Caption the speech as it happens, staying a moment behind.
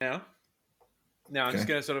Now I'm just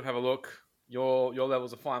going to sort of have a look. Your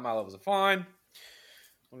levels are fine. My levels are fine. I'm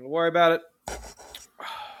not going to worry about it.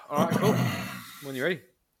 All right, cool. When you're ready.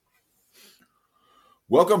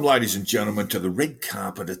 Welcome, ladies and gentlemen, to the red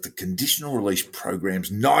carpet at the conditional release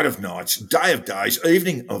program's night of nights, day of days,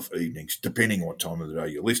 evening of evenings, depending on what time of the day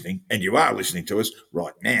you're listening. And you are listening to us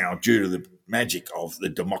right now due to the magic of the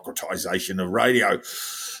democratisation of radio.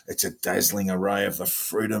 It's a dazzling array of the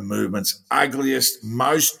freedom movement's ugliest,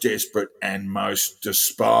 most desperate and most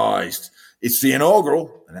despised. It's the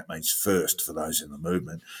inaugural, and that means first for those in the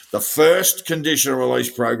movement, the first conditional release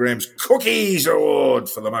program's Cookies Award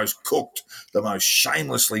for the most cooked, the most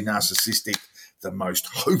shamelessly narcissistic, the most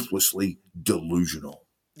hopelessly delusional.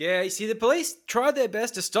 Yeah, you see, the police tried their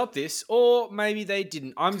best to stop this, or maybe they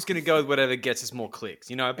didn't. I'm just going to go with whatever gets us more clicks.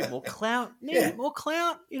 You know, a bit more clout. More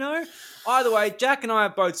clout, you know. Either way, Jack and I are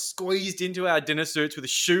both squeezed into our dinner suits with a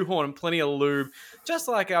shoehorn and plenty of lube, just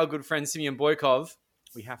like our good friend Simeon Boykov.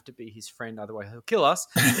 We have to be his friend, otherwise he'll kill us.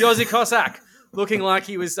 The Aussie Cossack, looking like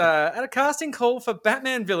he was at a casting call for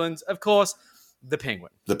Batman villains. Of course, the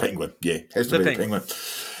Penguin. The Penguin, yeah. Has to be the Penguin.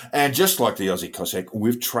 And just like the Aussie Cossack,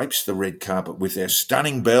 we've traipsed the red carpet with our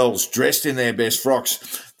stunning belles dressed in their best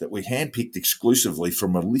frocks that we handpicked exclusively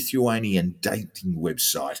from a Lithuanian dating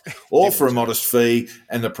website, all for a modest fee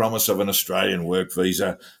and the promise of an Australian work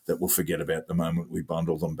visa that we'll forget about the moment we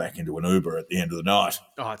bundle them back into an Uber at the end of the night.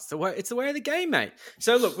 Oh, it's the way of the game, mate.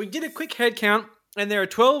 So look, we did a quick head count. And there are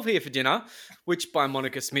 12 here for dinner, which by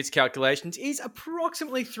Monica Smith's calculations is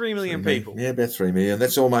approximately 3 million people. Yeah, about 3 million.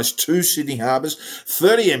 That's almost 2 Sydney Harbours,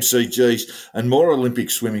 30 MCGs, and more Olympic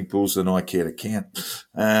swimming pools than I care to count.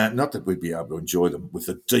 Not that we'd be able to enjoy them with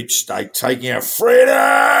the deep state taking our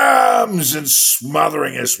freedoms and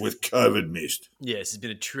smothering us with COVID mist. Yes, it's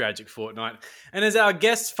been a tragic fortnight. And as our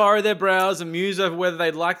guests furrow their brows and muse over whether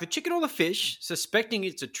they'd like the chicken or the fish, suspecting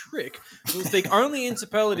it's a trick, we'll speak only in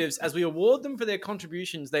superlatives as we award them for their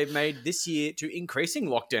contributions they've made this year to increasing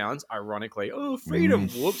lockdowns, ironically. Oh, freedom,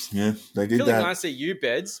 whoops. Yeah, they did Feeling that. nice at you,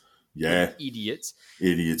 beds. Yeah. Idiots.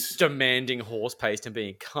 Demanding horse paste and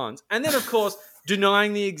being cunts. And then, of course,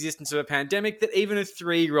 denying the existence of a pandemic that even a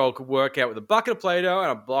 3-year-old could work out with a bucket of Play-Doh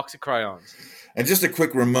and a box of crayons. And just a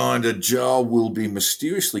quick reminder, Joel will be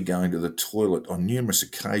mysteriously going to the toilet on numerous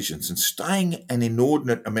occasions and staying an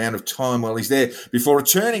inordinate amount of time while he's there before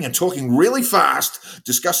returning and talking really fast,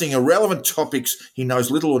 discussing irrelevant topics he knows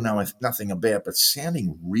little or nothing about, but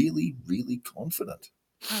sounding really, really confident.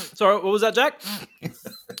 Sorry, what was that, Jack?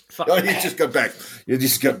 Oh, you just got back. Yeah,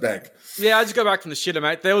 I just got back from the shitter,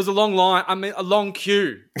 mate. There was a long line. A long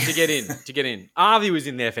queue to get in. Avi was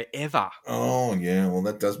in there forever. Oh, yeah. Well,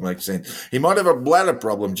 that does make sense. He might have a bladder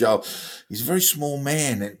problem, Joel. He's a very small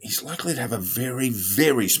man, and he's likely to have a very,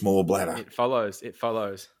 very small bladder. It follows.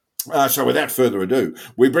 So without further ado,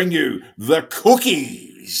 we bring you the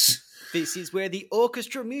cookies. This is where the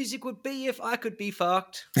orchestra music would be if I could be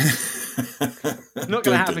fucked. Not going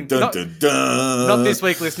to happen. Not this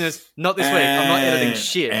week, listeners. Not this week. I'm not editing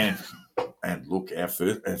shit. And look, our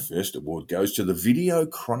first award goes to the video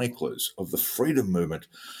chroniclers of the freedom movement,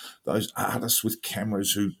 those artists with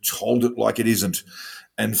cameras who told it like it isn't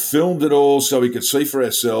and filmed it all so we could see for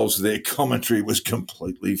ourselves their commentary was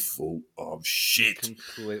completely full of shit.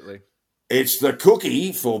 Completely. It's the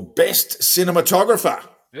cookie for Best Cinematographer.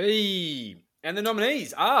 Hey, and the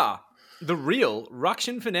nominees are the real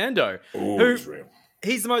Rukshan Fernando. Oh, he's real.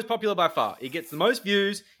 He's the most popular by far. He gets the most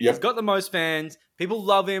views. Yep. He's got the most fans. People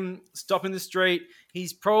love him. Stop in the street.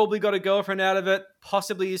 He's probably got a girlfriend out of it.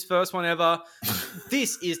 Possibly his first one ever.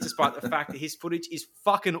 This is despite the fact that his footage is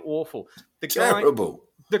fucking awful. Terrible.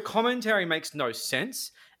 The commentary makes no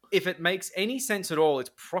sense. If it makes any sense at all,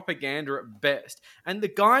 it's propaganda at best. And the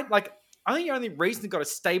guy, I think the only reason he got a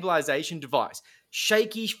stabilization device,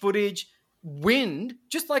 shaky footage, wind,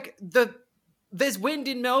 just like there's wind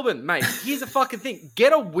in Melbourne, mate. Here's a fucking thing.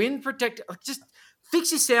 Get a wind protector. Just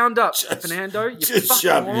fix your sound up, Fernando. Just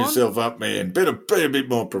sharpen yourself up, man. Be a bit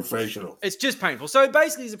more professional. It's just painful. So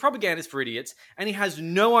basically, he's a propagandist for idiots, and he has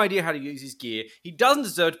no idea how to use his gear. He doesn't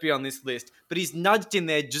deserve to be on this list, but he's nudged in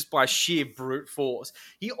there just by sheer brute force.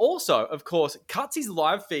 He also, of course, cuts his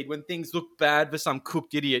live feed when things look bad for some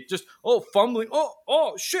cooked idiot. Just, fumbling.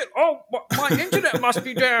 Oh, shit. Oh, my internet must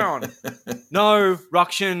be down. No,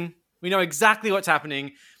 Rukshan. We know exactly what's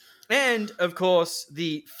happening. And, of course,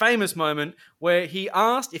 the famous moment where he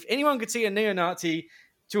asked if anyone could see a neo-Nazi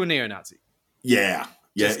to a neo-Nazi. Yeah.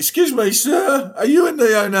 Excuse me, sir. Are you a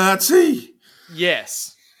neo-Nazi?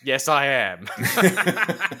 Yes. Yes, I am.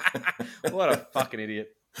 What a fucking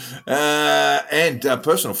idiot. And a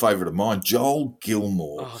personal favourite of mine, Joel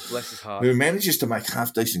Gilmore, Oh, bless his heart. who manages to make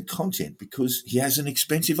half-decent content because he has an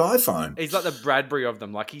expensive iPhone. He's like the Bradbury of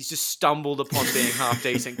them. Like, he's just stumbled upon being half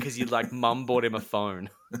decent because you like mum bought him a phone.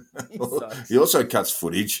 He also cuts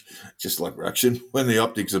footage, just like Ruction, when the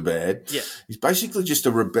optics are bad. Yeah. He's basically just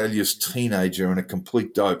a rebellious teenager and a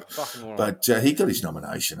complete dope. Fucking all right. But he got his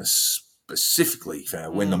nomination specifically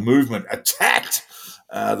when the movement attacked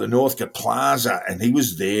the Northcote Plaza, and he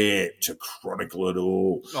was there to chronicle it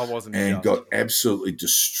all. I wasn't. And got absolutely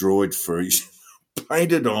destroyed for his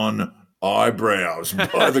painted-on eyebrows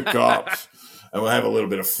by the cops. And we'll have a little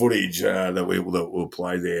bit of footage that we'll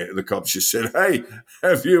play there. The cops just said, "Hey,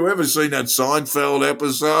 have you ever seen that Seinfeld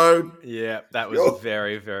episode?" Yeah, that was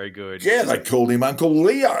very, very good. Yeah, they called him Uncle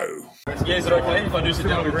Leo. Yeah, is it okay if I do sit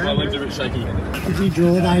down with my legs a bit shaky? Did you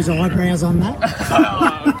draw those eyebrows on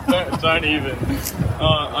that? Don't even.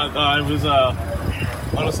 I was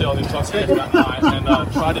honestly I was intoxicated that night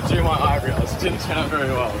and tried to do my eyebrows. Didn't turn out very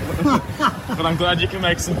well. But I'm glad you can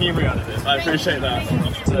make some humour out of it. I appreciate that.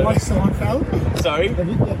 Do you watch Seinfeld? Sorry? Do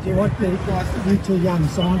you watch You Two Young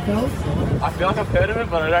Seinfeld? I feel like I've heard of it,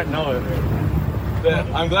 but I don't know it. But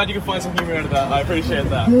I'm glad you can find some humour out of that. I appreciate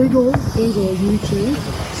that. Google YouTube,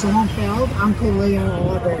 Seinfeld, Uncle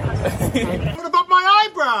Leo eyebrows. What about my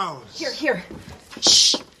eyebrows? Here.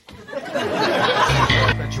 Shh.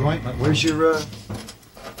 Got your ointment. Where's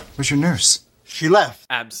your nurse? She left.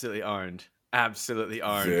 Absolutely owned. Absolutely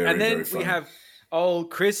owned. Very, and then very funny. we have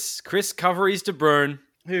old Chris Coveries de Bruin,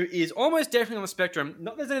 who is almost definitely on the spectrum.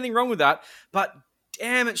 Not that there's anything wrong with that, but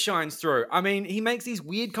damn, it shines through. I mean, he makes these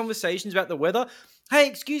weird conversations about the weather. Hey,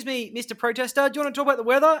 excuse me, Mr. Protester, do you want to talk about the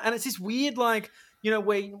weather? And it's this weird, like, you know,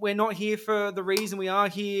 we're not here for the reason we are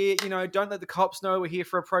here. You know, don't let the cops know we're here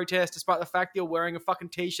for a protest, despite the fact that you're wearing a fucking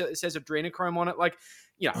t-shirt that says adrenochrome on it. Like,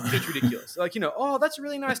 you know, it's ridiculous. Like, you know, oh, that's a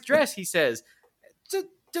really nice dress, he says.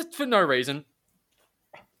 Just for no reason.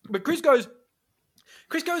 But Chris goes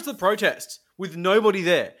to the protests with nobody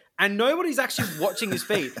there. And nobody's actually watching his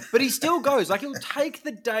feed. But he still goes. Like, he'll take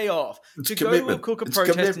the day off to go to a Cooker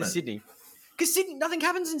protest in Sydney. Because Sydney, nothing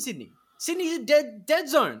happens in Sydney. Sydney's a dead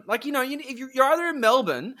zone. Like, you know, if you're either in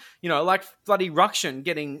Melbourne, you know, like bloody Ruction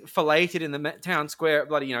getting filleted in the town square,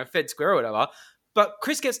 bloody, you know, Fed Square or whatever. But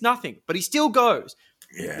Chris gets nothing. But he still goes.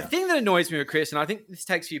 Yeah. The thing that annoys me with Chris, and I think this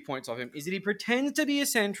takes a few points off him, is that he pretends to be a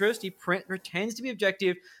centrist. He pretends to be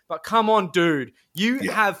objective. But come on, dude.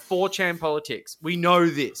 You have 4chan politics. We know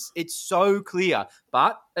this. It's so clear.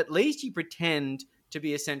 But at least you pretend to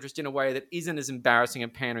be a centrist in a way that isn't as embarrassing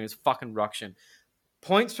and pandering as fucking Ruction.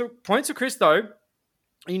 Points for Chris, though.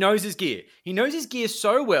 He knows his gear. He knows his gear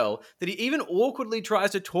so well that he even awkwardly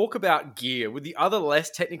tries to talk about gear with the other less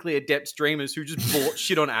technically adept streamers who just bought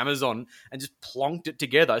shit on Amazon and just plonked it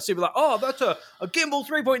together. So you'll be like, oh, that's a gimbal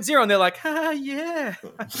 3.0. And they're like, yeah,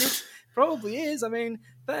 it probably is. I mean,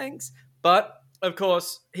 thanks. But, of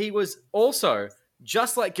course, he was also,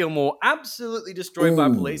 just like Gilmore, absolutely destroyed by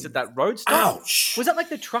police at that road stop. Ouch. Was that like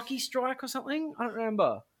the truckie strike or something? I don't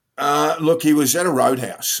remember. Look, he was at a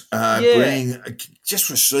roadhouse,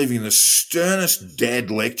 just receiving the sternest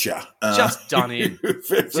dad lecture. Just done in.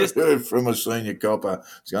 Just heard from a senior copper.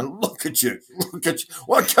 He's going, look at you.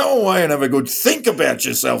 Well, go away and have a good think about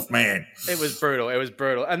yourself, man. It was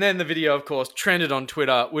brutal. And then the video, of course, trended on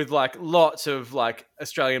Twitter with like lots of like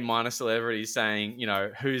Australian minor celebrities saying, you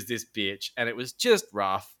know, who's this bitch? And it was just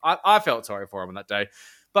rough. I felt sorry for him on that day.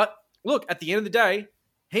 But look, at the end of the day,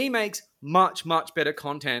 he makes much, much better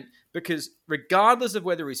content because regardless of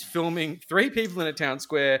whether he's filming 3 people in a town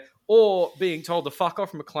square or being told to fuck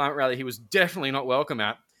off from a climate rally he was definitely not welcome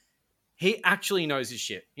at, he actually knows his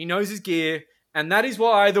shit. He knows his gear, and that is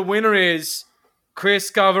why the winner is Chris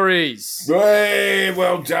Coveries. Hey,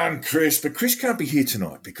 well done, Chris. But Chris can't be here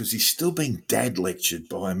tonight because he's still being dad lectured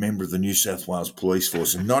by a member of the New South Wales Police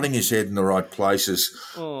Force and nodding his head in the right places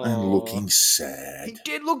and looking sad. He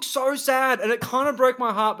did look so sad, and it kind of broke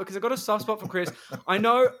my heart because I got a soft spot for Chris. I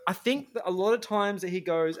think that a lot of times that he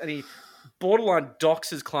goes and he borderline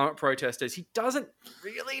doxes climate protesters. He doesn't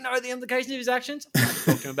really know the implications of his actions. I can't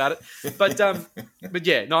talk to him about it. But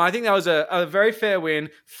yeah, no, I think that was a very fair win.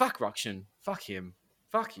 Fuck Ruction. Fuck him.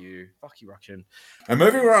 Fuck you. Fuck you, Ruction. And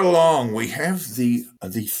moving right along, we have the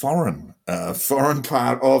foreign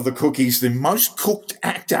part of the cookies, the most cooked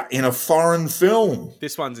actor in a foreign film.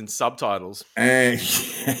 This one's in subtitles. And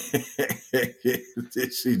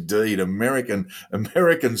yes, indeed, American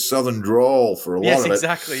Southern drawl for a lot of it. Yes,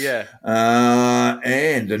 exactly, yeah.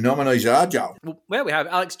 And the nominees are, Joe. Well, we have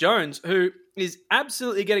Alex Jones, who is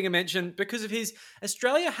absolutely getting a mention because of his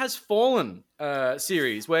Australia Has Fallen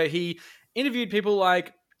series, where he interviewed people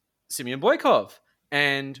like Simeon Boykov,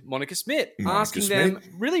 and Monica Smith, Monica asking Smith. them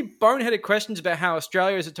really boneheaded questions about how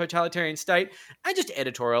Australia is a totalitarian state and just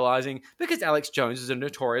editorializing because Alex Jones is a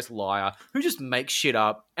notorious liar who just makes shit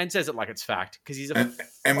up and says it like it's fact because he's a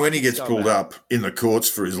And when he gets fucking pulled scumbag. up in the courts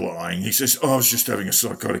for his lying, he says, I was just having a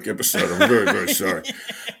psychotic episode. I'm very, very sorry.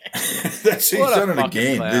 He's What a done it fucking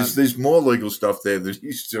again. clown. There's more legal stuff there that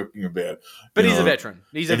he's talking about. But you he's a know, veteran.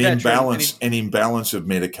 He's a an veteran. imbalance of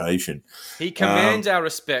medication. He commands our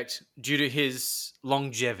respect due to his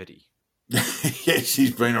longevity. Yes,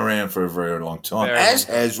 he's been around for a very long time, Very as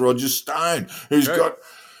long time. has Roger Stone, who's True. got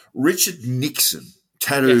Richard Nixon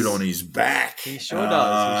tattooed Yes. on his back. He sure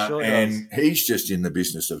does. He sure and he's just in the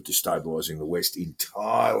business of destabilising the West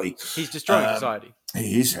entirely. He's destroying society.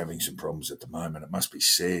 He is having some problems at the moment, it must be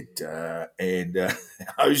said, and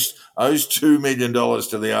owes $2 million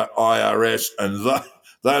to the IRS, and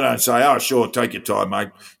they don't say, "Oh, sure, take your time, mate."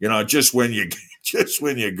 You know, just when you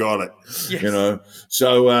got it. Yes. You know,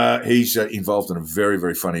 so he's involved in a very,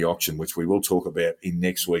 very funny auction, which we will talk about in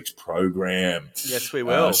next week's program. Yes, we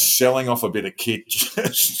will. Selling off a bit of kit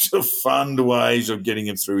just to fund ways of getting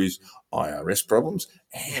him through his IRS problems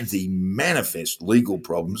and the manifest legal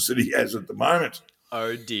problems that he has at the moment.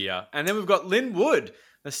 Oh dear. And then we've got Lynn Wood,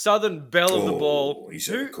 the southern belle of the ball, He's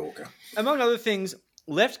who, a corker. among other things,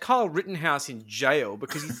 left Kyle Rittenhouse in jail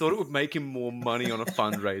because he thought it would make him more money on a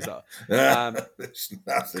fundraiser. There's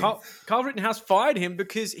nothing. Kyle Rittenhouse fired him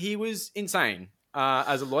because he was insane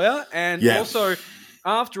as a lawyer. And Yeah. also,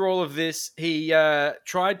 after all of this, he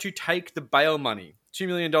tried to take the bail money, $2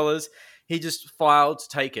 million. He just filed to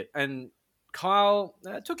take it. And Kyle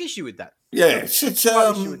took issue with that. Yeah, it's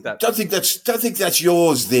Quite issue with that. don't think that's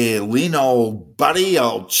yours there, Lynn, old buddy,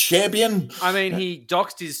 old champion. I mean, he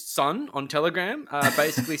doxed his son on Telegram,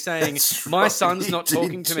 basically saying, That's my right, son's he not did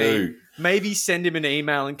talking to too. me. Maybe send him an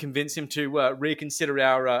email and convince him to reconsider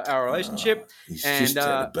our relationship. He's And just had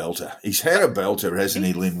a belter. He's had a belter, hasn't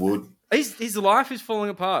he, Lynn Wood? his life is falling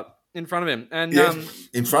apart in front of him. And Yeah,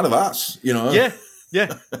 in front of us, you know. yeah.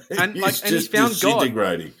 And He's he's just found God.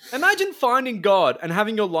 disintegrating. Imagine finding God and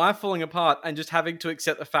having your life falling apart and just having to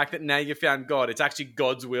accept the fact that now you found God. It's actually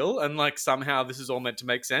God's will, and like somehow this is all meant to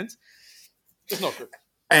make sense. It's not good.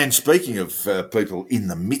 And speaking of people in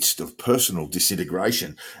the midst of personal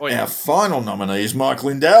disintegration, yeah. our final nominee is Mike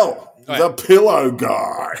Lindell, Oh, the pillow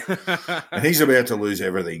guy. And he's about to lose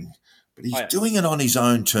everything. But he's doing it on his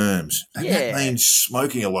own terms. And that means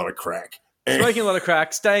smoking a lot of crack. Smoking a lot of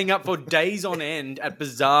crack, staying up for days on end at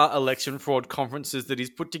bizarre election fraud conferences that he's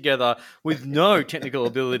put together with no technical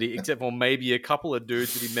ability except for maybe a couple of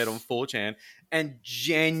dudes that he met on 4chan, and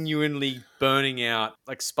genuinely burning out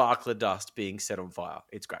like sparkler dust being set on fire.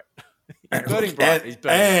 It's great. He's burning bright. He's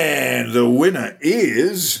burning. And the winner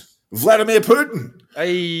is Vladimir Putin.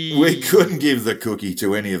 Hey. We couldn't give the cookie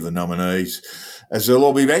to any of the nominees, as they'll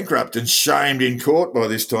all be bankrupt and shamed in court by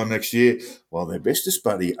this time next year, while their bestest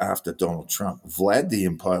buddy after Donald Trump, Vlad the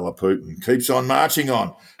Impaler Putin, keeps on marching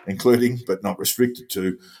on, including, but not restricted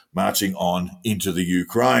to, marching on into the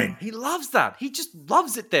Ukraine. He loves that. He just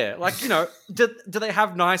loves it there. Like, you know, do they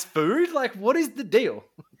have nice food? Like, what is the deal?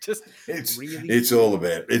 Just It's all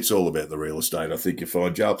about the real estate, I think you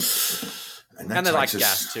find, Joel. And they like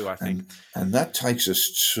gas too, I think. And that takes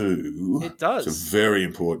us to... It does. It's a very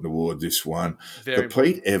important award, this one. Very the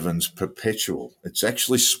Pete Evans Perpetual. It's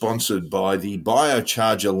actually sponsored by the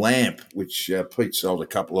Biocharger lamp, which Pete sold a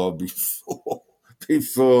couple of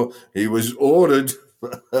before he was ordered...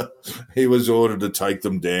 he was ordered to take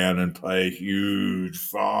them down and pay a huge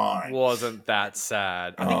fine. Wasn't that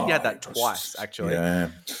sad? I think he had that twice, actually. Yeah.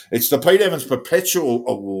 It's the Pete Evans Perpetual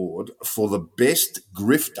Award for the best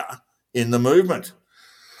grifter in the movement.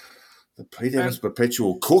 The Pete Evans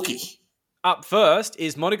Perpetual Cookie. Up first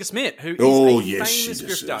is Monica Smith, who is famous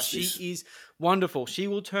grifter. She is wonderful. She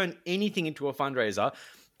will turn anything into a fundraiser.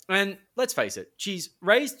 And let's face it, she's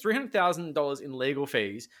raised $300,000 in legal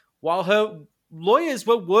fees while her lawyers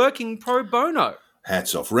were working pro bono.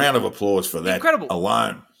 Hats off. Round of applause for that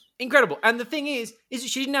alone. Incredible. And the thing is that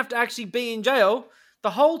she didn't have to actually be in jail.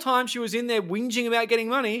 The whole time she was in there whinging about getting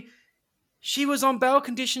money, she was on bail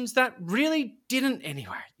conditions that really didn't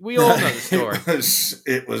anyway. We all know the story.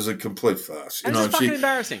 It was a complete farce. And it's fucking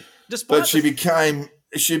embarrassing. But she became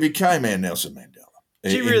our Nelson Mandela.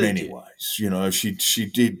 She really in many did. ways. You know, she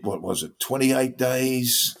did, 28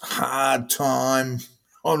 days, hard time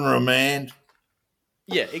on remand.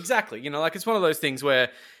 Yeah, exactly. You know, like it's one of those things where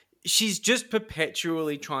she's just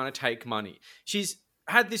perpetually trying to take money. She's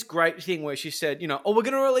had this great thing where she said, you know, we're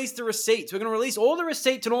going to release the receipts. We're going to release all the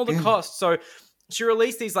receipts and all the costs. So she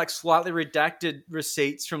released these like slightly redacted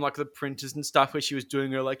receipts from like the printers and stuff where she was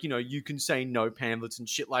doing her like, you can say no pamphlets and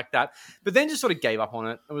shit like that. But then just sort of gave up on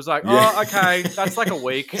it. It was like, oh, okay, that's like a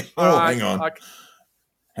week. All right, hang on. Like,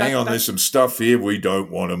 hang on, there's some stuff here we don't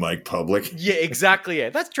want to make public. Yeah, exactly. Yeah,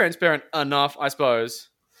 that's transparent enough, I suppose.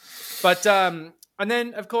 But and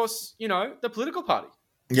then of course, the political party.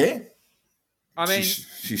 Yeah. I mean,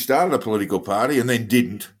 she started a political party and then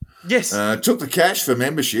didn't. Yes. Took the cash for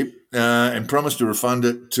membership and promised to refund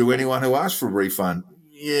it to anyone who asked for a refund.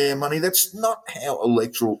 Yeah, money, that's not how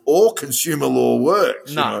electoral or consumer law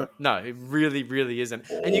works. No, it really, really isn't.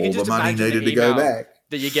 And you can just the money imagine needed the to go email back.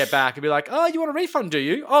 that you get back and be like, oh, you want a refund, do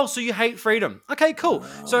you? Oh, so you hate freedom. Okay, cool.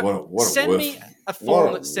 So send me a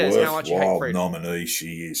form that says how much you hate freedom. Nominee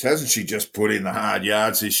she is. Hasn't she just put in the hard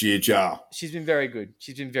yards this year, Joe? She's been very good.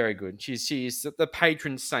 She's the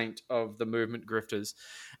patron saint of the movement grifters.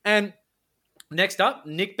 And next up,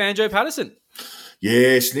 Nick Banjo Patterson.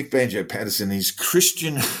 Yes, Nick Banjo Patterson, his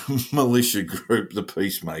Christian militia group, the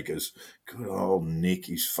Peacemakers. Good old Nick.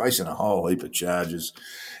 He's facing a whole heap of charges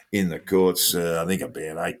in the courts. I think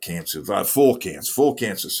about 4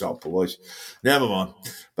 counts of assault police. Never mind.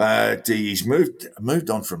 But he's moved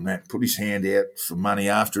on from that, put his hand out for money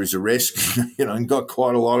after his arrest, and got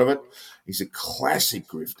quite a lot of it. He's a classic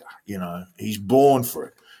grifter, He's born for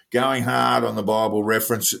it. Going hard on the Bible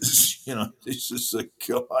references, this is a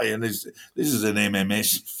guy, and this is an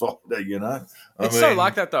MMS fighter, It's so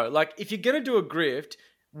like that, though. Like, if you're going to do a grift,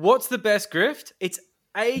 what's the best grift? It's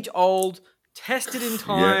age-old, tested in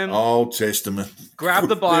time. Yeah, Old Testament. Grab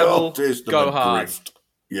the Bible, Old Testament go hard. Grift.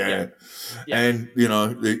 Yeah. And,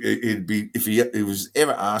 it'd be, if he was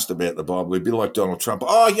ever asked about the Bible, he'd be like Donald Trump.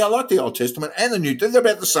 Oh, yeah, I like the Old Testament and the New. They're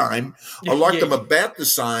about the same. I like them about the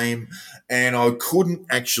same. And I couldn't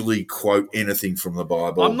actually quote anything from the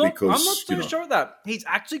Bible I'm not because, sure of that. He's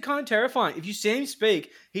actually kind of terrifying. If you see him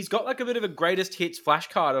speak, he's got like a bit of a greatest hits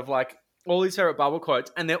flashcard of like all his favorite Bible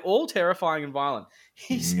quotes, and they're all terrifying and violent.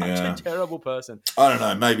 He's such a terrible person. I don't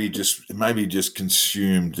know. Maybe just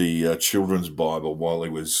consumed the children's Bible while he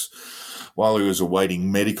was awaiting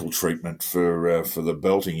medical treatment for the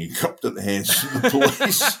belting he copped at the hands of the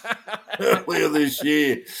police earlier this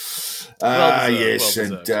year. Yes,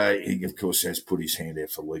 and he of course has put his hand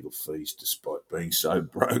out for legal fees despite being so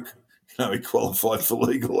broke. He qualified for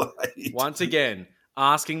legal aid. Once again,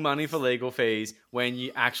 asking money for legal fees when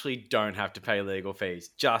you actually don't have to pay legal fees.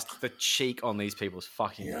 Just the cheek on these people is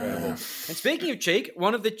fucking incredible. And speaking of cheek,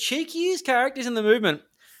 one of the cheekiest characters in the movement,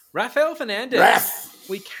 Rafael Fernandez. Raph!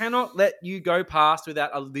 We cannot let you go past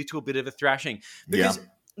without a little bit of a thrashing. Because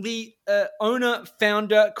the owner,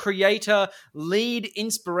 founder, creator, lead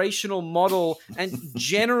inspirational model, and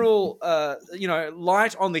general,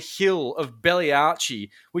 light on the hill of Belliarchi,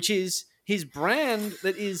 which is his brand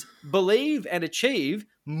that is believe and achieve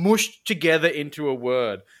mushed together into a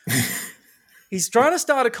word. He's trying to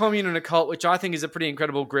start a commune and a cult, which I think is a pretty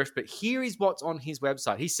incredible grift, but here is what's on his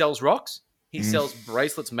website. He sells rocks. He sells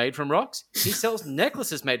bracelets made from rocks. He sells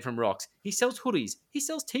necklaces made from rocks. He sells hoodies. He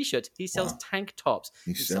sells T-shirts. He sells tank tops.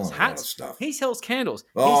 He sells hats. Stuff. He sells candles.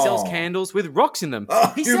 He sells candles with rocks in them.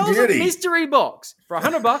 He sells beauty. a mystery box for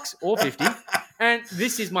 $100 or $50. And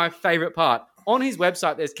this is my favorite part. On his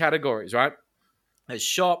website, there's categories, right? There's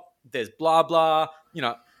shop, there's blah, blah,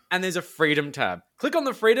 and there's a freedom tab. Click on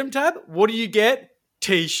the freedom tab. What do you get?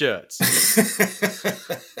 T-shirts.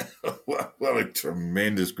 What a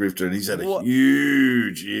tremendous grifter. And he's had a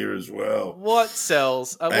huge year as well. What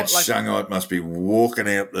sells? That Shungite must be walking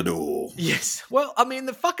out the door. Yes. Well, I mean,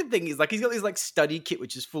 the fucking thing is, he's got this, study kit,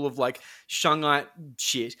 which is full of, Shungite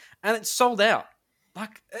shit, and it's sold out.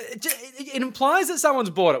 It implies that someone's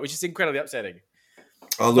bought it, which is incredibly upsetting.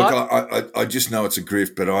 Oh, look, I just know it's a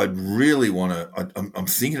grift, but I really want to. I'm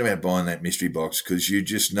thinking about buying that mystery box because you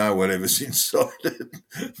just know whatever's inside it.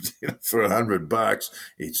 For $100,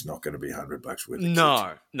 it's not going to be $100 worth of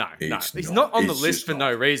No. It's not on the list for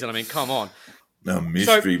no reason. I mean, come on. No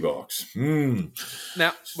mystery box.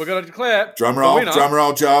 Now, we're going to declare drum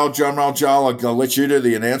roll, Joel. I'll let you do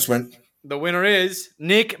the announcement. The winner is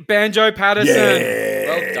Nick Banjo Patterson.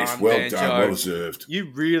 Yes, well done, well deserved.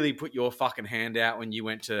 You really put your fucking hand out when you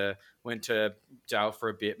went to jail for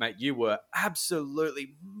a bit, mate. You were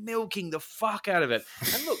absolutely milking the fuck out of it.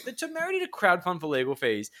 And look, the temerity to crowdfund for legal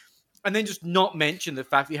fees and then just not mention the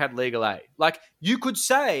fact that you had legal aid. You could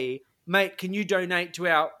say, mate, can you donate to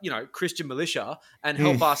our, Christian militia and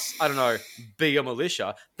help us, I don't know, be a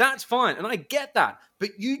militia? That's fine. And I get that.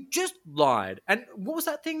 But you just lied. And what was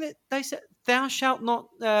that thing that they said? thou shalt not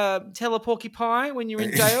tell a porcupine when you're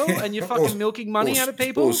in jail and you're fucking milking money out of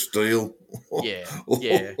people. Or steal. Yeah.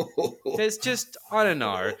 There's just, I don't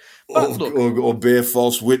know. But look, or bear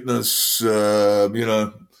false witness, look,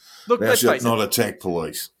 thou let's shalt face not it. attack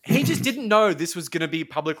police. He just didn't know this was going to be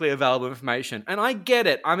publicly available information. And I get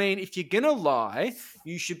it. I mean, if you're going to lie,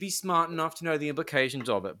 you should be smart enough to know the implications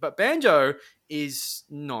of it. But Banjo is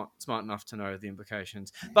not smart enough to know the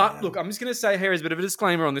implications. But look, I'm just going to say here is a bit of a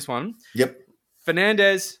disclaimer on this one. Yep.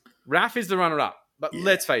 Fernandez, Raf is the runner-up. But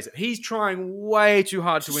let's face it, he's trying way too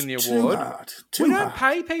hard to win the award. Too we hard. don't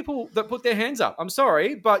pay people that put their hands up. I'm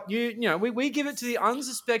sorry, but we give it to the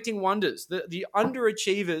unsuspecting wonders, the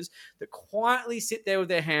underachievers that quietly sit there with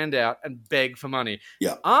their hand out and beg for money.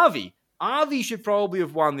 Yeah. Avi should probably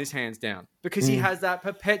have won this hands down because he has that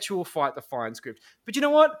perpetual fight the fine script. But you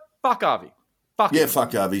know what? Fuck Avi. Fuck him.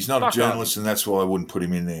 Fuck Avi. He's not Fuck a journalist, Avi. and that's why I wouldn't put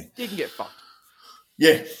him in there. You can get fucked.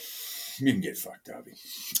 Yeah, you can get fucked, Avi.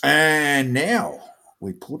 And now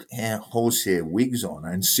we put our horsehair wigs on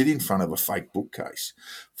and sit in front of a fake bookcase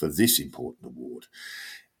for this important award.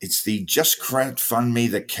 It's the Just Crowdfund Me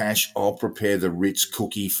the Cash, I'll Prepare the Ritz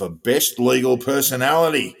cookie for Best Legal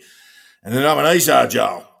Personality. And the nominees are,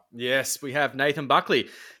 Joel. Yes, we have Nathan Buckley,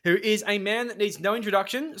 who is a man that needs no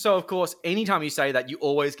introduction. So, of course, anytime you say that, you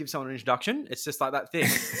always give someone an introduction. It's just like that thing.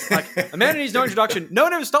 Like, a man who needs no introduction, no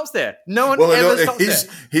one ever stops there. No one ever stops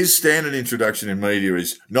there. His standard introduction in media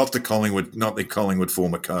is not the Collingwood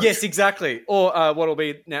former coach. Yes, exactly. Or what will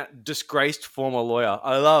be now disgraced former lawyer.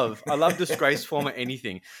 I love disgraced former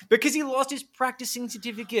anything. Because he lost his practicing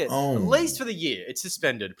certificate. At least for the year. It's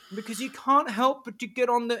suspended. Because you can't help but to get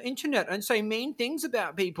on the internet and say mean things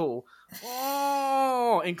about people.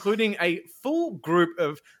 Including a full group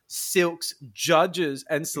of Silks judges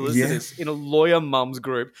and solicitors in a lawyer mum's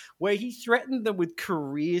group where he threatened them with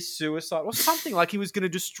career suicide or something, like he was going to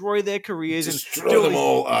destroy their careers and do them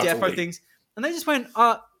all defo utterly. things. And they just went,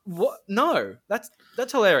 what? No, that's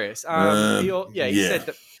hilarious. He said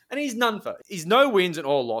that. And he's none for. He's no wins and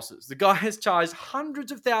all losses. The guy has charged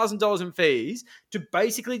hundreds of $1,000s in fees to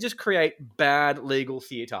basically just create bad legal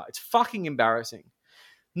theatre. It's fucking embarrassing.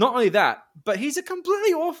 Not only that, but he's a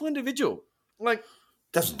completely awful individual. Like,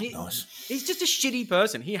 Doesn't look nice. He's just a shitty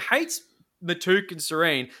person. He hates Matuk and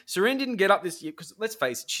Serene. Serene didn't get up this year because, let's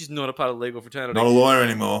face it, she's not a part of the legal fraternity. Not a lawyer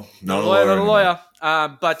anymore. Not a lawyer.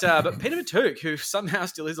 But Peter Matuk, who somehow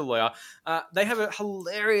still is a lawyer, they have a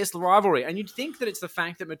hilarious rivalry. And you'd think that it's the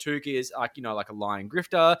fact that Matuk is like a lying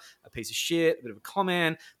grifter, a piece of shit, a bit of a con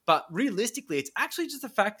man. But realistically, it's actually just the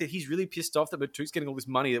fact that he's really pissed off that Matuk's getting all this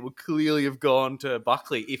money that would clearly have gone to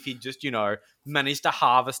Buckley if he just, managed to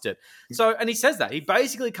harvest it. So, and he says that. He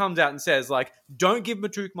basically comes out and says, like, don't give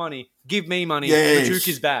Matuk money, give me money. Yes. Matuk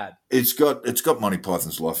is bad. It's got Monty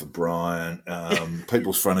Python's Life of Brian,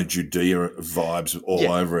 People's Front of Judea vibes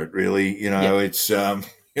all over it, really. It's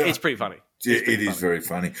pretty funny. It is very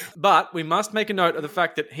funny. But we must make a note of the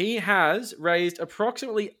fact that he has raised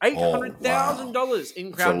approximately $800,000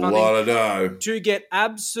 in crowdfunding. That's a lot of dough. To get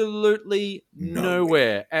absolutely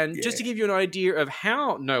nowhere. And just to give you an idea of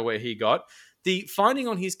how nowhere he got, the finding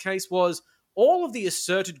on his case was all of the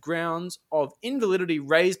asserted grounds of invalidity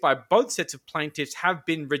raised by both sets of plaintiffs have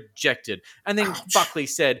been rejected. And then Buckley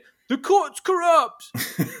said, the court's corrupt.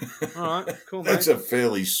 All right, cool, mate. That's a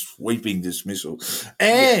fairly sweeping dismissal.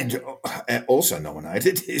 And also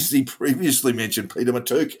nominated is the previously mentioned Peter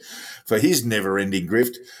Matuk for his never-ending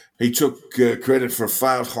grift. He took credit for a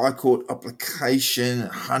failed High Court application,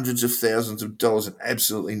 hundreds of thousands of dollars, and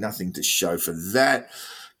absolutely nothing to show for that.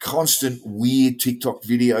 Constant weird TikTok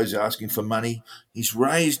videos asking for money. He's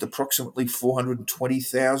raised approximately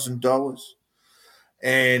 $420,000.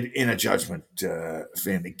 And in a judgment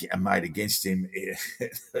made against him,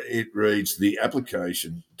 it reads, the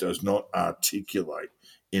application does not articulate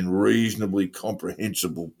in reasonably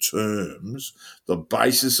comprehensible terms the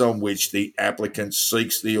basis on which the applicant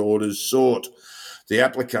seeks the orders sought. The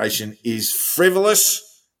application is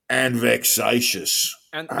frivolous and vexatious.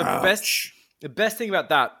 And the best thing about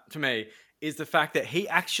that, to me, is the fact that he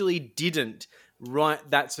actually didn't write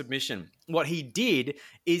that submission. What he did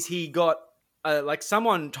is he got...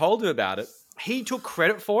 someone told him about it. He took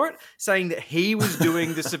credit for it, saying that he was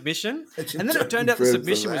doing the submission. And then it turned out the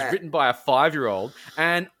submission was written by a 5-year-old.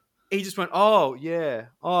 And he just went, no,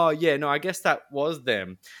 I guess that was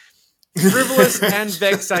them. Frivolous and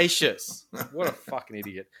vexatious. What a fucking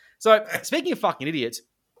idiot. So, speaking of fucking idiots,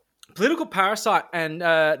 political parasite and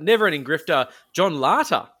never-ending grifter John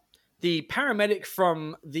Larter the paramedic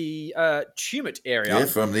from the Tumut area. Yeah,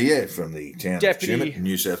 from the town of Tumut,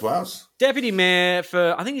 New South Wales. Deputy Mayor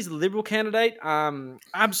for, I think he's a Liberal candidate.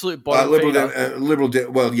 Absolute bottom feeder.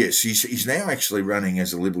 Well, yes, he's now actually running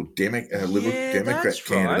as a Liberal Democrat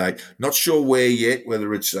candidate. Right. Not sure where yet,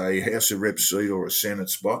 whether it's a House of Reps seat or a Senate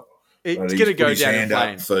spot. It's going to go down in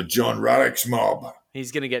flames. Up for John Ruddock's mob.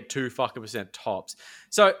 He's going to get 2% tops.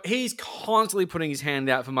 So he's constantly putting his hand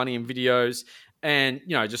out for money in videos and,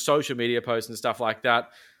 just social media posts and stuff like that.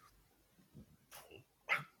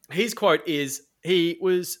 His quote is, he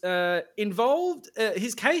was involved,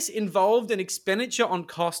 his case involved an expenditure on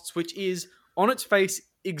costs which is, on its face,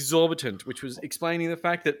 exorbitant, which was explaining the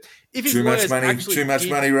fact that if his too much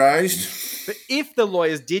money raised. But if the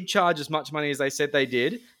lawyers did charge as much money as they said they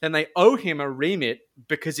did, then they owe him a remit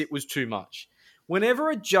because it was too much. Whenever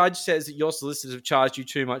a judge says that your solicitors have charged you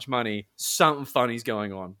too much money, something funny's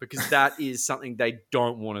going on, because that is something they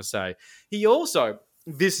don't want to say. He also,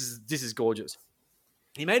 this is gorgeous.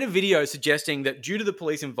 He made a video suggesting that due to the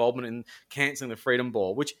police involvement in cancelling the Freedom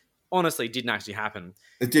Ball, which honestly didn't actually happen,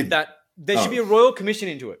 it did. That there should be a royal commission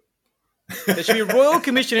into it. There should be a royal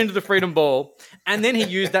commission into the Freedom Ball, and then he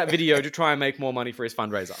used that video to try and make more money for his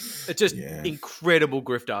fundraiser. It's just incredible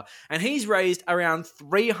grifter. And he's raised around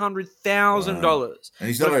 $300,000. Wow. And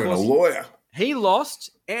he's not even a lawyer. He lost,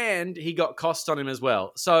 and he got costs on him as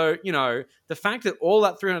well. So, the fact that all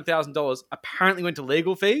that $300,000 apparently went to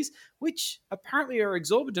legal fees, which apparently are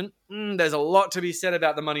exorbitant, there's a lot to be said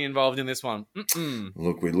about the money involved in this one.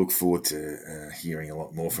 Look, we look forward to hearing a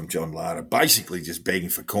lot more from John Larder, basically just begging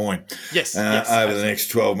for coin. Yes, over the next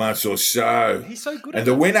 12 months or so. He's so good at it. And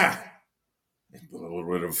the winner, a little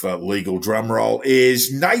bit of legal drum roll,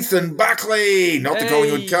 is Nathan Buckley, not the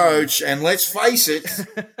Collingwood coach. And let's face it,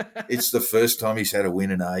 it's the first time he's had a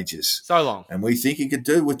win in ages. So long. And we think he could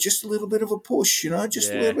do with just a little bit of a push,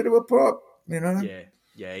 just a little bit of a prop,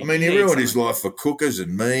 Yeah. I mean, he ruined his life for cookers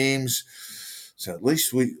and memes. So the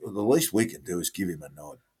least we can do is give him a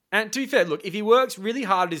nod. And to be fair, look, if he works really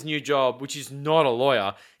hard at his new job, which is not a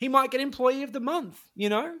lawyer, he might get Employee of the Month,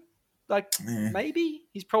 Maybe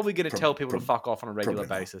he's probably going to tell people to fuck off on a regular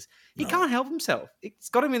basis. He can't help himself. It's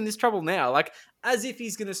got him in this trouble now, as if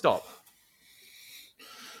he's going to stop.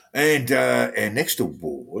 And our next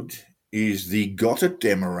award is the Gotta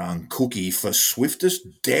Demerang cookie for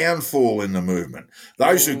swiftest downfall in the movement.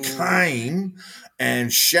 Those who came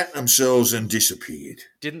and shat themselves and disappeared.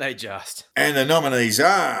 Didn't they just? And the nominees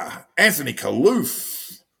are Anthony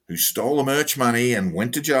Kaloof, who stole the merch money and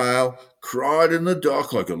went to jail, cried in the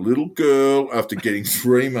dock like a little girl after getting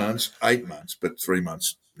 3 months, 8 months, but 3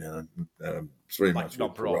 months, 3 months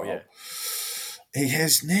not parole. Yeah.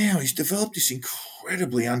 He's developed this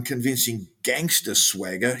incredibly unconvincing gangster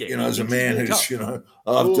swagger, as a man who's,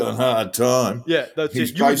 I've done hard time. Yeah, that's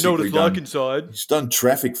it. You would know what it's like inside. He's done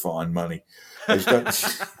traffic fine money.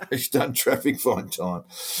 He's done traffic fine time.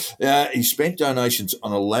 He spent donations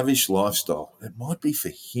on a lavish lifestyle. It might be for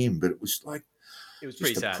him, but it was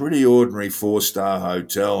pretty sad. A pretty ordinary 4-star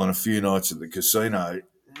hotel and a few nights at the casino.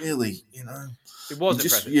 Really, it was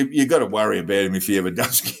impressive. You got to worry about him if he ever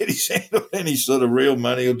does get his hand on any sort of real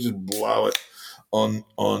money. He'll just blow it on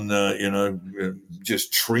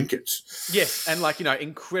just trinkets. Yes, and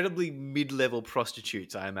incredibly mid-level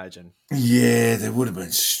prostitutes, I imagine. Yeah, there would have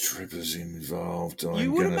been strippers involved.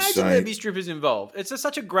 You would imagine there'd be strippers involved. It's just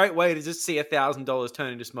such a great way to just see $1,000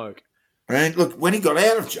 turn into smoke. And look, when he got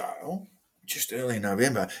out of jail, just early in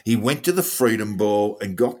November, he went to the Freedom Ball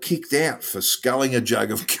and got kicked out for sculling a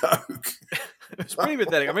jug of Coke. It's pretty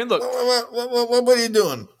pathetic. I mean, look. What are you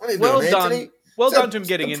doing? What are you doing, Anthony? Well done to him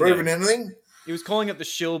getting in there. Proving anything? He was calling it the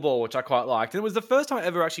shill ball, which I quite liked. And it was the first time I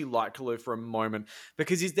ever actually liked Kaloof for a moment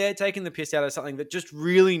because he's there taking the piss out of something that just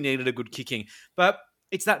really needed a good kicking. But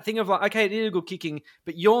it's that thing of okay, it needed a good kicking,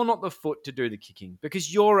 but you're not the foot to do the kicking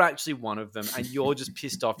because you're actually one of them and you're just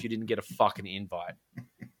pissed off you didn't get a fucking invite.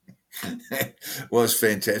 Was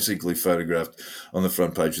fantastically photographed on the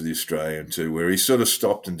front page of the Australian too, where he sort of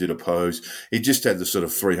stopped and did a pose. He just had the sort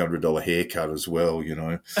of $300 haircut as well,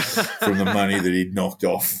 from the money that he'd knocked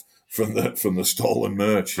off from the stolen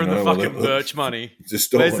merch. From the fucking merch money.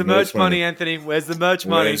 Where's the merch money, Anthony? Where's the merch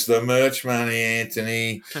money? Where's the merch money,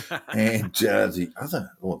 Anthony? And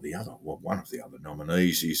one of the other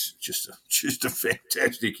nominees is just a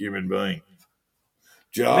fantastic human being.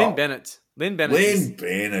 Joel. Lynn Bennett. Lynn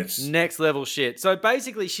Bennett. Next level shit. So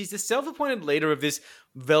basically, she's the self-appointed leader of this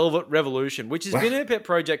Velvet Revolution, which has been her pet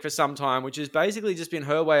project for some time, which has basically just been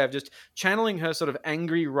her way of just channeling her sort of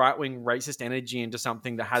angry right-wing racist energy into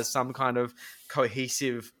something that has some kind of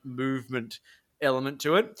cohesive movement element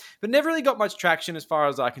to it, but never really got much traction as far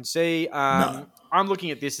as I can see. No. I'm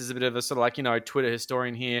looking at this as a bit of a sort of like, Twitter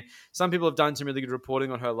historian here. Some people have done some really good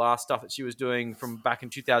reporting on her last stuff that she was doing from back in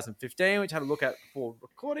 2015, which I had a look at before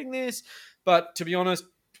recording this. But to be honest,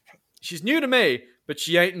 she's new to me, but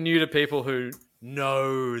she ain't new to people who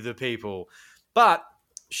know the people. But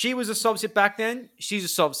she was a sob-sit back then. She's a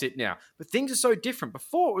sob-sit now. But things are so different.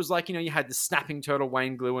 Before, it was like, you had the snapping turtle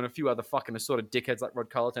Wayne Glue and a few other fucking assorted dickheads like Rod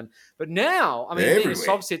Cullerton. But now, I mean, being a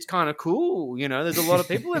sob-sit's kind of cool. There's a lot of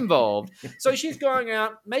people involved. So she's going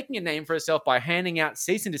out, making a name for herself by handing out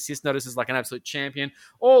cease and desist notices like an absolute champion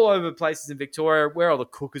all over places in Victoria, where all the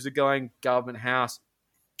cookers are going, Government House,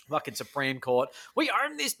 fucking Supreme Court. We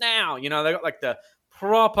own this now. They got like the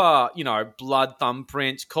proper, blood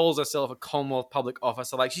thumbprint, calls herself a Commonwealth public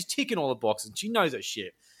officer. Like, she's ticking all the boxes. She knows her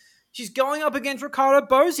shit. She's going up against Ricardo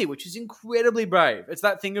Bosi, which is incredibly brave. It's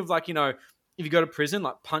that thing of like, if you go to prison,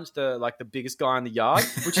 like punch the biggest guy in the yard,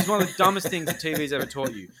 which is one of the dumbest things that TV's ever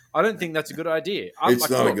taught you. I don't think that's a good idea. It's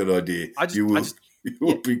not a good idea.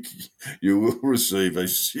 You will receive a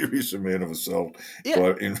serious amount of assault,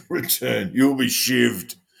 but in return, you'll be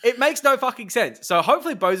shivved. It makes no fucking sense. So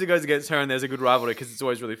hopefully Boza goes against her and there's a good rivalry because it's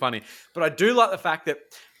always really funny. But I do like the fact that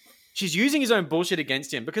she's using his own bullshit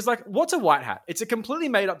against him because, like, what's a white hat? It's a completely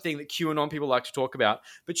made-up thing that QAnon people like to talk about.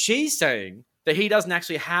 But she's saying that he doesn't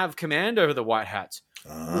actually have command over the white hats.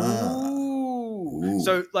 Ooh.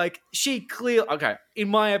 So, like, in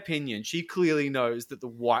my opinion, she clearly knows that the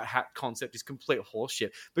white hat concept is complete horseshit.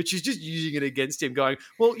 But she's just using it against him going,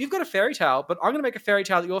 well, you've got a fairy tale, but I'm going to make a fairy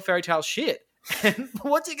tale that your fairy tale shit. And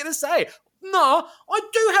what's he going to say? No, I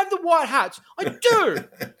do have the white hats. I do.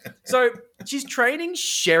 So she's training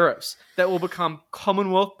sheriffs that will become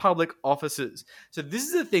Commonwealth public officers. So this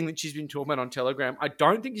is the thing that she's been talking about on Telegram. I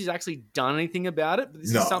don't think she's actually done anything about it, but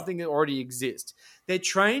this is something that already exists. They're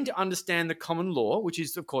trained to understand the common law, which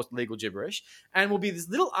is, of course, legal gibberish, and will be this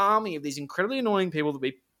little army of these incredibly annoying people that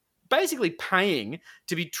will be basically paying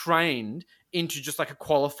to be trained into just like a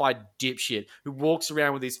qualified dipshit who walks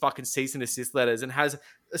around with these fucking cease and desist letters and has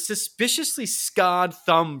a suspiciously scarred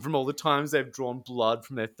thumb from all the times they've drawn blood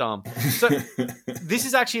from their thumb. So this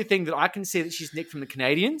is actually a thing that I can see that she's nicked from the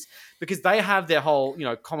Canadians because they have their whole,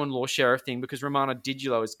 common law sheriff thing because Romana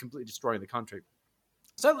Didulo is completely destroying the country.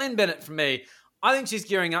 So Lynn Bennett, for me, I think she's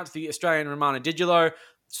gearing up to the Australian Romana Didulo.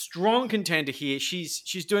 Strong contender here. She's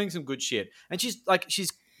doing some good shit. And she's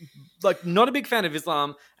not a big fan of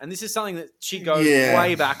Islam, and this is something that she goes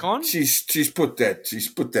way back on. She's put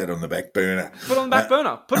that on the back burner. Put it on the back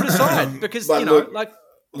burner. Put it aside because the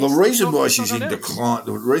reason why she's in decline,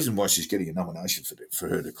 the reason why she's getting a nomination for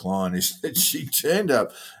her decline is that she turned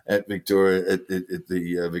up at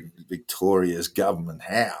Victoria's Government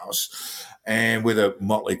House and with a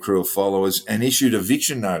motley crew of followers and issued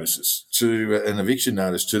eviction notice to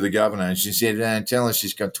the governor. And she said, tell her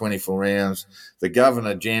she's got 24 rounds. The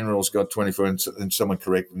Governor General's got 24, and someone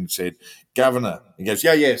corrected and said, Governor. He goes,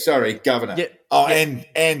 sorry, Governor. Yeah,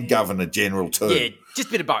 and Governor General too. Yeah, just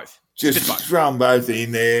a bit of both. Just throw them both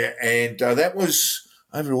in there. And that was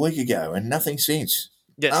over a week ago and nothing since.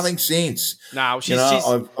 Yes. Nothing since. No,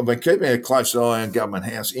 I've been keeping a close eye on Government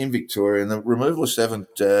House in Victoria, and the removalists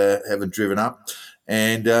haven't driven up,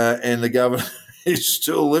 and the governor is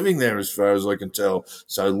still living there as far as I can tell.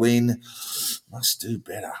 So Lynn must do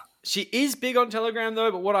better. She is big on Telegram,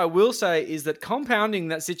 though, but what I will say is that compounding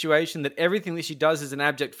that situation that everything that she does is an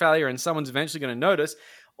abject failure and someone's eventually going to notice,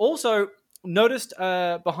 also noticed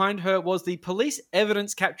behind her was the police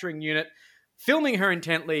evidence capturing unit filming her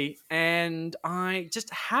intently, and I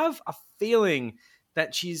just have a feeling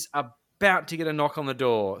that she's about to get a knock on the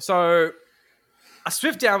door. So a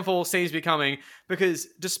swift downfall seems to be coming because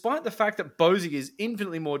despite the fact that Bosie is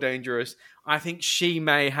infinitely more dangerous, I think she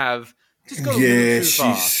may have just got a little too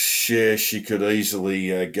far. She could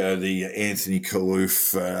easily go the Anthony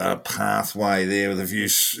Kaloof pathway there with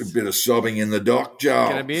a bit of sobbing in the dock, Joel.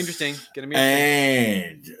 Going to be interesting.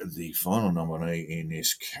 And the final nominee in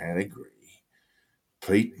this category,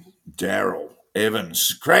 Pete Darrell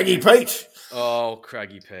Evans. Craggy Pete. Oh,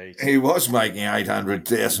 Craggy Pete. He was making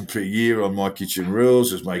 $800,000 per year on My Kitchen Rules.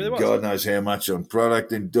 He was making God knows how much on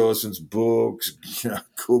product endorsements, books,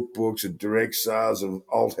 cookbooks, and direct sales of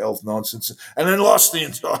old health nonsense, and then lost the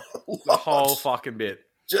entire lot. The whole fucking bit.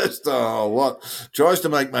 Just a whole lot. Tries to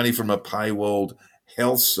make money from a paywalled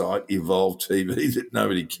health site, Evolve TV, that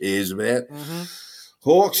nobody cares about. Mm-hmm.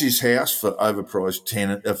 Hawks his house for overpriced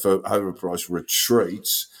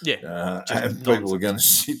retreats. Yeah, and people are going to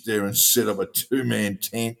sit there and set up a two-man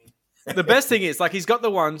tent. The best thing is, like, he's got the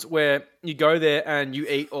ones where you go there and you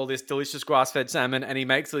eat all this delicious grass-fed salmon and he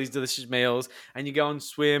makes all these delicious meals and you go and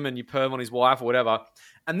swim and you perm on his wife or whatever.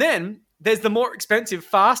 And then there's the more expensive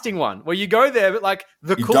fasting one where you go there, but, like,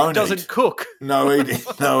 the cook doesn't cook. No eating.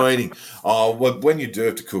 No eating. Oh, well, when you do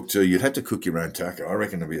have to cook too, you'd have to cook your own taco. I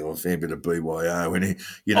reckon there'd be a fair bit of BYO. When he'd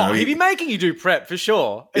be making you do prep for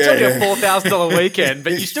sure. It's only a $4,000 weekend,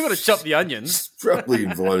 but you still got to chop the onions. Probably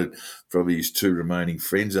invited his 2 remaining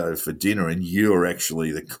friends over for dinner, and you're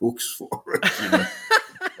actually the cooks for it.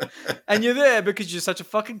 And you're there because you're such a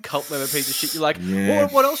fucking cult member piece of shit. You're like,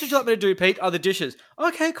 what else would you like me to do, Pete? Other dishes.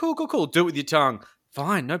 Okay, cool. Do it with your tongue.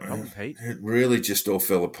 Fine, no problem, Pete. It really just all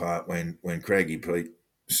fell apart when Craggy Pete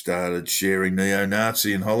started sharing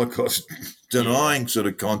neo-Nazi and Holocaust denying sort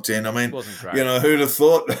of content. I mean, who'd have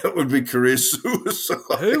thought that would be career suicide?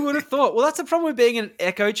 Who would have thought? Well, that's the problem with being in an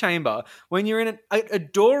echo chamber. When you're in an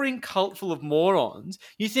adoring cult full of morons,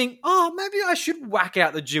 you think, oh, maybe I should whack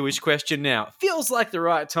out the Jewish question now. Feels like the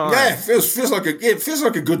right time. Yeah, feels like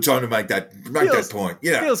a good time to make that point.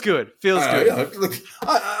 Yeah, feels good. Good. Look,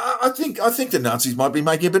 I think the Nazis might be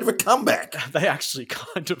making a bit of a comeback. They actually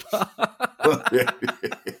kind of are. Well,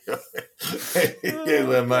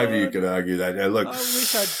 maybe you could argue that. Now, look, I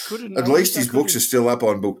wish I couldn't. At least his books are still up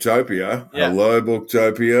on Booktopia. Yeah. Hello,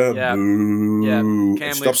 Booktopia. Yeah. Boo.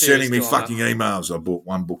 Yeah. Stop sending me fucking emails. I bought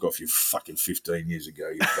one book off you fucking 15 years ago,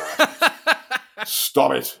 you bastard.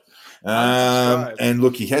 Stop it. And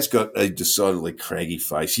look, he has got a decidedly craggy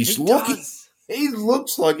face. He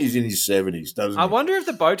looks like he's in his 70s, doesn't he? I wonder if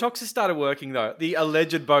the Botox has started working, though. The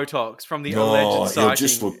alleged Botox from the alleged sighting. He'll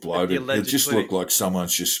just look bloated. He'll just look like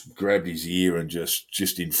someone's just grabbed his ear and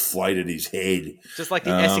just inflated his head. Just like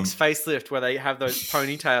the Essex facelift where they have those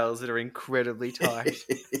ponytails that are incredibly tight.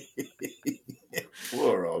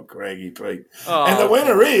 Poor old Craggy Pete. Oh, and the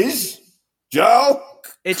winner is Joel.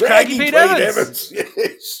 It's Craggy Pete Evans.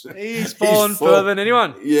 Yes. He's fallen further than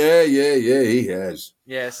anyone. Yeah, he has.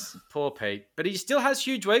 Yes, poor Pete. But he still has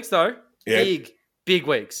huge weeks, though. Yep. Big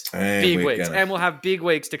weeks. And we'll have big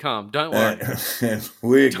weeks to come. Don't worry. And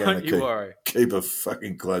we're going to keep a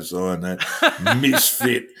fucking close eye on that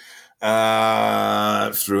misfit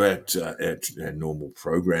throughout our normal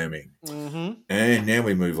programming. Mm-hmm. And now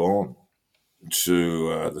we move on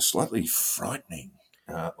to the slightly frightening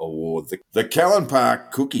award, the Callan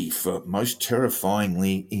Park Cookie for most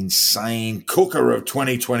terrifyingly insane cooker of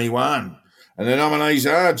 2021. And the nominees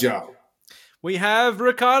are, Joe. We have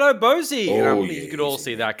Ricardo Bosi. You could all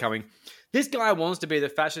see that coming. This guy wants to be the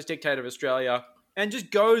fascist dictator of Australia and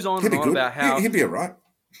just goes on and on about how... He'd be all right.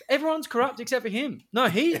 Everyone's corrupt except for him. No,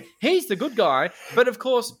 he's the good guy. But, of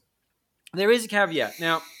course, there is a caveat.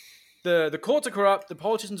 Now, the courts are corrupt, the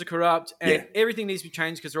politicians are corrupt, and everything needs to be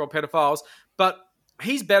changed because they're all pedophiles. But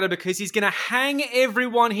he's better because he's going to hang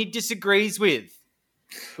everyone he disagrees with.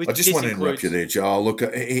 I just want to interrupt you there, Joel. Look,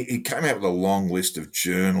 he came out with a long list of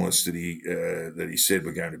journalists that he said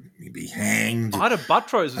were going to be hanged. Ida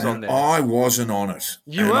Buttrose was on there. I wasn't on it.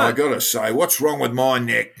 You weren't. I got to say, what's wrong with my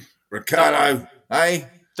neck, Ricardo? Hey,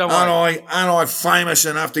 don't worry. Aren't I famous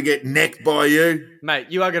enough to get necked by you, mate?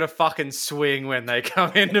 You are going to fucking swing when they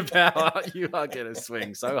come into power. You are going to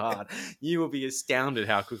swing so hard. You will be astounded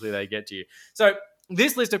how quickly they get to you. So.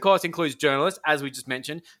 This list, of course, includes journalists, as we just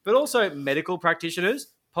mentioned, but also medical practitioners,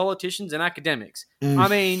 politicians, and academics. I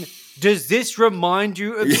mean, does this remind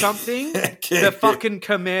you of something? The fucking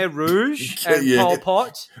Khmer Rouge and Pol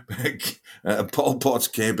Pot? Pol Pot's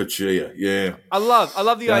Kampuchea, yeah. I love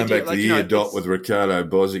the Going idea. Back to the ear dot with Ricardo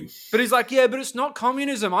Bosi. But he's like, yeah, but it's not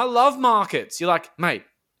communism. I love markets. You're like, mate,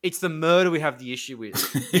 it's the murder we have the issue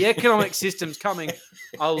with. The economic system's coming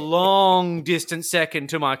a long distant second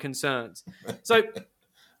to my concerns. So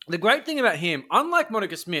the great thing about him, unlike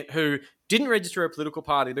Monica Smith, who didn't register a political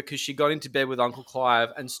party because she got into bed with Uncle Clive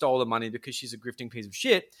and stole the money because she's a grifting piece of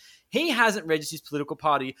shit, he hasn't registered his political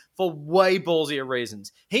party for way ballsier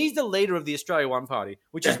reasons. He's the leader of the Australia One Party,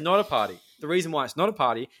 which is not a party. The reason why it's not a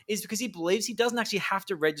party is because he believes he doesn't actually have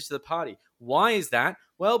to register the party. Why is that?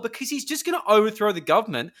 Well, because he's just going to overthrow the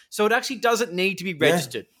government, so it actually doesn't need to be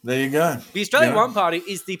registered. Yeah, there you go. The Australia One Party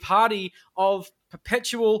is the party of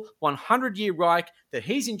perpetual 100-year Reich that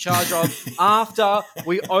he's in charge of after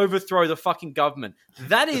we overthrow the fucking government.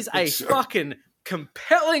 That is a fucking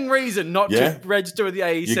compelling reason not to register with the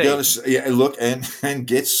AEC. You got to look and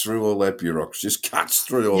gets through all that bureaucracy, just cuts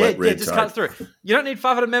through all that red tape. Just cuts through. You don't need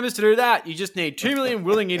 500 members to do that. You just need 2 million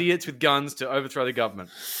willing idiots with guns to overthrow the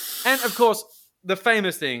government. And of course, the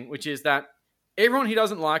famous thing, which is that everyone he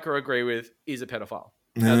doesn't like or agree with is a pedophile.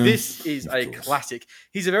 Now, this is a classic.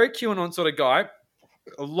 He's a very QAnon sort of guy.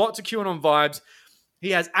 Lots of QAnon vibes.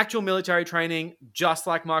 He has actual military training, just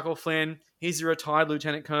like Michael Flynn. He's a retired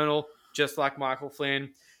lieutenant colonel, just like Michael Flynn.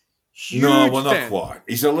 Huge No, well, not fan. quite.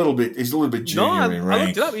 He's a little bit junior in rank. I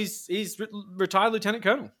looked it up. He's retired lieutenant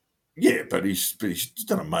colonel. Yeah, but he's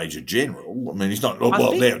done a major general. I mean, he's not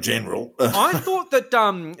now general. I thought that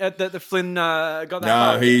the Flynn got that.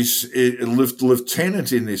 No, he's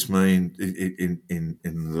lieutenant in this in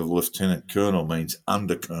the lieutenant colonel means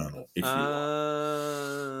under colonel, if you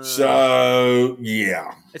like. So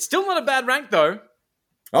yeah, it's still not a bad rank though.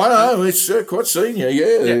 I know it's quite senior. Yeah.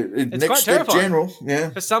 It's Next quite step terrifying. general.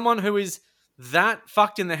 Yeah, For someone who is that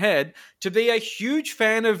fucked in the head, to be a huge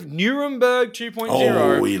fan of Nuremberg 2.0.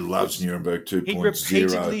 Oh, he loves Nuremberg 2.0. He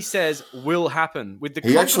repeatedly says will happen with the.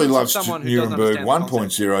 He actually loves someone who Nuremberg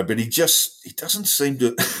 1.0, but he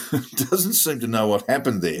doesn't seem to know what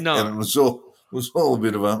happened there. No, and it was all a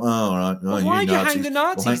bit of a all right. Well, why did you hang the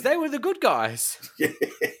Nazis? They were the good guys.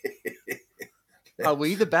 Are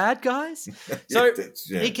we the bad guys? So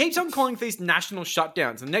he keeps on calling for these national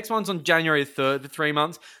shutdowns. The next one's on January 3rd for 3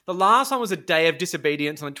 months. The last one was a day of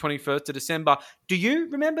disobedience on the 21st of December. Do you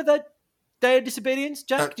remember that day of disobedience,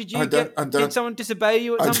 Jack? Did someone disobey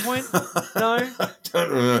you at some point? No? I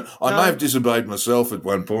don't remember. I may have disobeyed myself at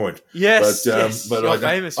one point. Yes, but you're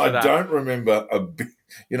famous for that. I don't remember a bit.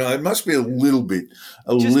 It must be a little bit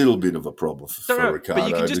of a problem for Ricardo. But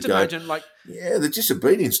you can just imagine, the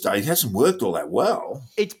disobedience day hasn't worked all that well.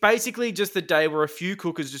 It's basically just the day where a few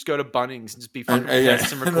cookers just go to Bunnings and just be fucking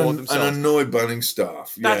pests and record themselves. And annoy Bunnings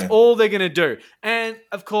staff. That's all they're going to do. And,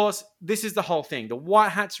 of course, this is the whole thing. The white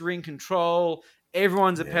hats are in control.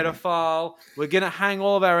 Everyone's a pedophile. We're going to hang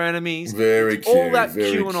all of our enemies. Very cute. All that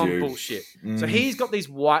QAnon bullshit. So he's got these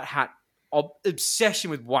white hat obsession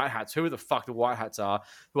with white hats, who the fuck the white hats are,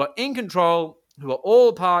 who are in control, who are all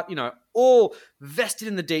a part, all vested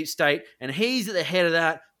in the deep state, and he's at the head of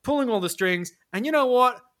that, pulling all the strings, and you know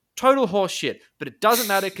what? Total horse shit. But it doesn't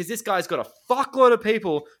matter because this guy's got a fuckload of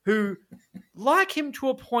people who like him to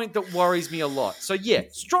a point that worries me a lot. So yeah,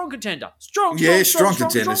 strong contender. Strong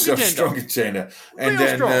contender. And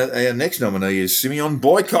then our next nominee is Simeon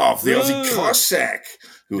Boykov, the Aussie Cossack,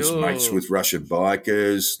 who was mates with Russian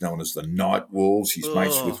bikers, known as the Night Wolves. He's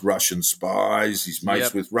mates with Russian spies. He's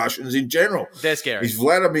mates with Russians in general. They're scary. He's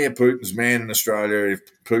Vladimir Putin's man in Australia if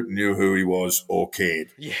Putin knew who he was or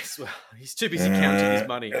cared. Yes, well, he's too busy counting his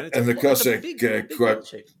money. And the Cossack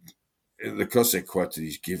quote... The Cossack quote that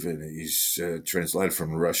he's given is translated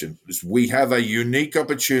from Russian. We have a unique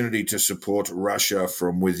opportunity to support Russia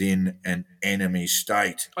from within an enemy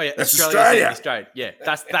state. Oh yeah, that's Australia. Enemy state. Yeah,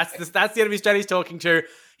 that's the enemy state he's talking to.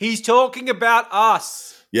 He's talking about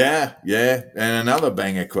us. Yeah. And another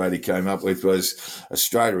banger quote he came up with was,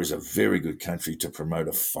 Australia is a very good country to promote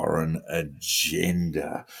a foreign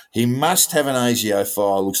agenda. He must have an ASIO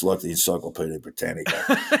file, looks like the Encyclopedia Britannica.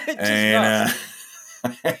 And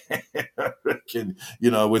I reckon,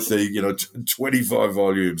 with the 25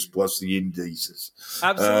 volumes plus the indices.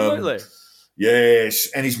 Absolutely. Yes,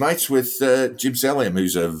 and he's mates with Jim Saliam,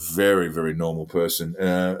 who's a very, very normal person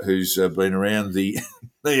who's been around the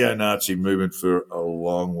neo-Nazi movement for a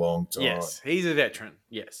long, long time. Yes, he's a veteran.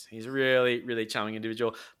 Yes, he's a really, really charming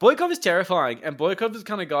individual. Boykov is terrifying, and Boykov is the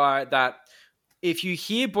kind of guy that if you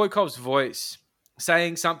hear Boykov's voice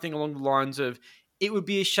saying something along the lines of, it would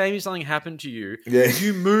be a shame if something happened to you. Yeah.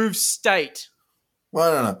 You move state.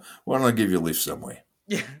 Why don't I give you a lift somewhere?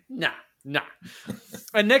 Yeah, nah.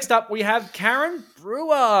 And next up, we have Karen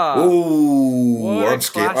Brewer. Ooh, I'm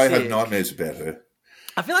scared. I have nightmares about her.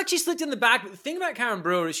 I feel like she slipped in the back. But the thing about Karen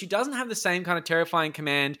Brewer is she doesn't have the same kind of terrifying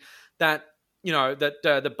command that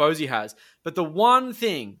Bosie has. But the one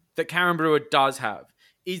thing that Karen Brewer does have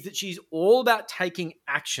is that she's all about taking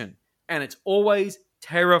action, and it's always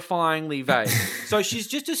terrifyingly vague. So she's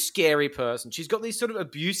just a scary person. She's got these sort of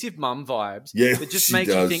abusive mum vibes that just make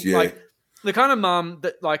you think like the kind of mum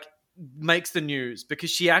that makes the news because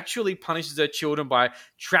she actually punishes her children by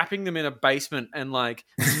trapping them in a basement and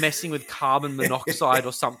messing with carbon monoxide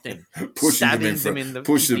or something, pushing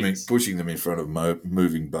them in front of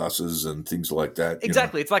moving buses and things like that.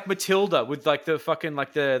 Exactly, it's like Matilda with the fucking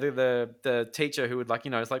the teacher who would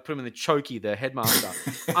it's like put him in the chokey, the headmaster.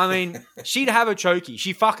 I mean, she'd have a chokey.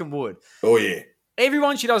 She fucking would. Oh yeah.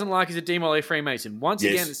 Everyone she doesn't like is a DeMolay Freemason. Once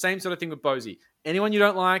again, the same sort of thing with Bosie. Anyone you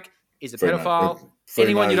don't like is a pedophile.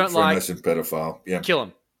 Anyone you don't like, pedophile. Yeah. Kill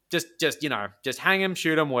him. Just hang him,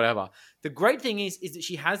 shoot him, whatever. The great thing is that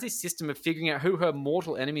she has this system of figuring out who her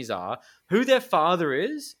mortal enemies are, who their father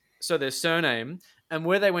is, so their surname, and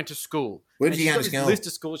where they went to school. Where did you go to school? List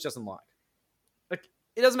of schools she doesn't like.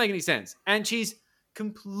 It doesn't make any sense. And she's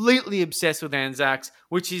completely obsessed with Anzacs,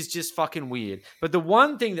 which is just fucking weird. But the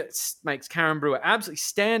one thing that makes Karen Brewer absolutely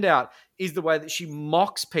stand out is the way that she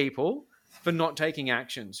mocks people for not taking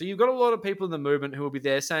action. So you've got a lot of people in the movement who will be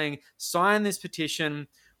there saying, sign this petition,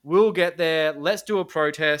 we'll get there, let's do a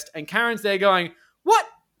protest. And Karen's there going, what?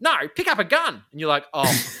 No, pick up a gun. And you're like, oh,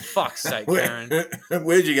 for fuck's sake, Karen.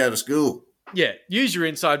 Where'd you go to school? Yeah, use your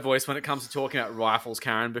inside voice when it comes to talking about rifles,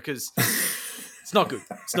 Karen, because it's not good.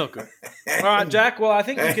 It's not good. All right, Jack. Well, I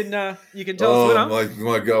think you can tell us the winner.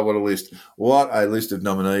 My God, what a list. What a list of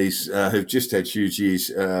nominees who've just had huge years.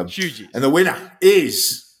 Huge years. And the winner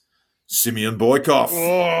is Simeon Boykov.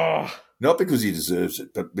 Oh. Not because he deserves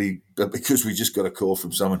it, but because we just got a call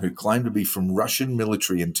from someone who claimed to be from Russian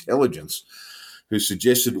military intelligence, who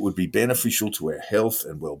suggested it would be beneficial to our health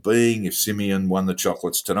and well-being if Simeon won the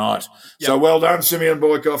chocolates tonight. Yep. So well done, Simeon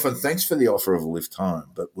Boykov, and thanks for the offer of a lift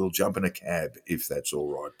home, but we'll jump in a cab if that's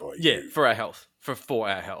all right by you. Yeah, for our health. For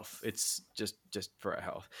our health. It's just for our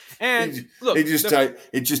health. And look, it'd just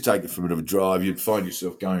take it for a bit of a drive. You'd find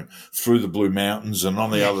yourself going through the Blue Mountains and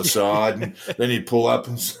on the other side, and then you'd pull up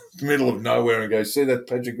in the middle of nowhere and go, see that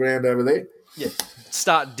patch of ground over there? Yeah.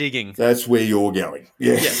 Start digging. That's where you're going.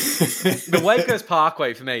 Yeah. The Wake Coast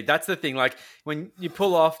Parkway for me, that's the thing. Like when you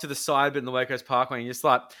pull off to the side bit in the Wake Coast Parkway and you're just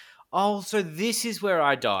like, oh, so this is where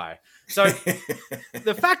I die. So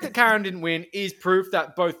the fact that Karen didn't win is proof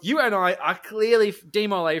that both you and I are clearly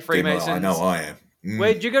DeMolay Freemasons. I know I am. Mm.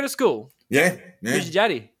 Where'd you go to school? Yeah. Who's your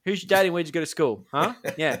daddy? Who's your daddy and where'd you go to school? Huh?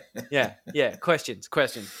 Yeah. Questions.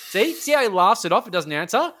 See how he laughs it off? It doesn't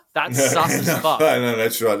answer? That's sus as fuck. No,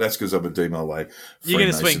 that's right. That's because I'm a DeMolay. You're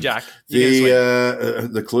going to swing, Jack.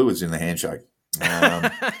 The clue is in the handshake.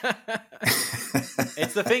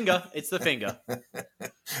 It's the finger. It's the finger.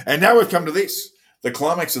 And now we've come to this. The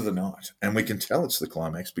climax of the night, and we can tell it's the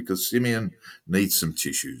climax because Simeon needs some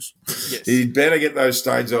tissues. Yes. He'd better get those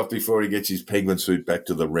stains off before he gets his penguin suit back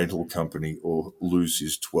to the rental company or lose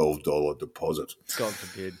his $12 deposit. God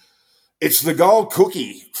forbid. It's the gold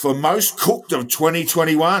cookie for most cooked of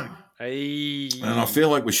 2021. Hey. And I feel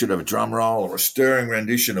like we should have a drum roll or a stirring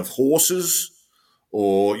rendition of Horses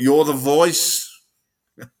or You're the Voice.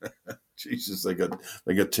 Jesus, they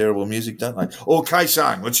got terrible music, don't they? Or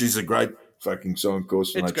K-Sang, which is a great fucking song, of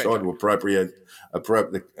course, and they tried to appropriate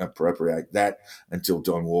that until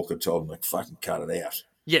Don Walker told them to fucking cut it out.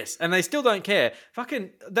 Yes, and they still don't care.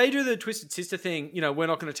 They do the Twisted Sister thing, we're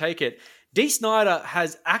not going to take it. Dee Snider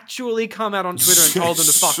has actually come out on Twitter and told them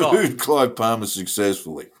to fuck off. Sued Clive Palmer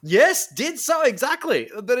successfully. Yes, did so, exactly.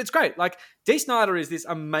 But it's great. Like, Dee Snider is this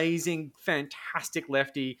amazing, fantastic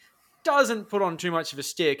lefty, doesn't put on too much of a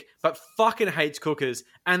stick, but fucking hates cookers,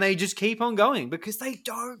 and they just keep on going because they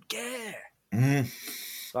don't care. Mm.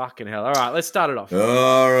 Fucking hell. All right, let's start it off.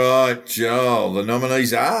 All right, Joel. The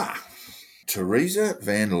nominees are Theresa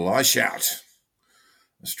van Lieshout,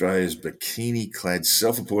 Australia's bikini-clad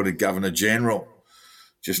self-appointed Governor-General.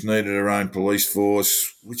 Just needed her own police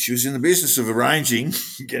force, which she was in the business of arranging,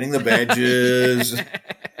 getting the badges.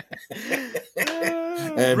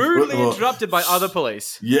 And rudely interrupted by other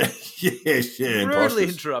police. Yeah. Rudely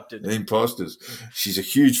interrupted. Imposters. She's a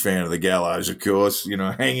huge fan of the gallows, of course,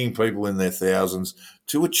 hanging people in their thousands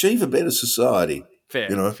to achieve a better society.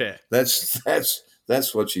 Fair.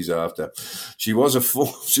 That's what she's after. She was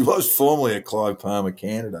formerly a Clive Palmer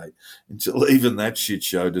candidate until even that shit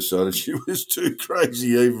show decided she was too crazy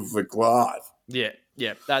even for Clive.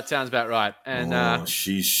 Yeah, that sounds about right. And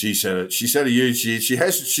she's had a huge year.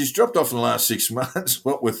 She's dropped off in the last 6 months.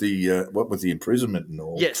 What with the imprisonment and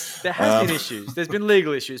all. Yes, there has been issues. There's been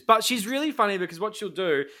legal issues, but she's really funny because what she'll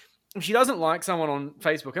do, if she doesn't like someone on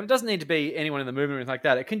Facebook, and it doesn't need to be anyone in the movement or anything like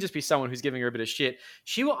that, it can just be someone who's giving her a bit of shit,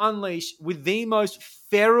 she will unleash with the most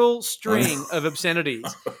feral string of obscenities.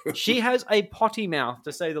 She has a potty mouth,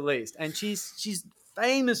 to say the least, and she's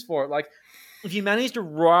famous for it. Like, if you manage to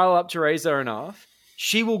rile up Theresa enough,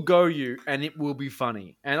 she will go you, and it will be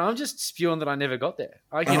funny. And I'm just spewing that I never got there.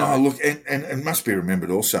 Look, and it must be remembered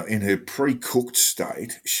also, in her pre-cooked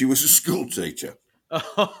state, she was a school teacher.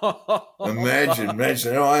 Imagine.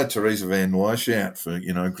 I had Theresa van Lieshout for,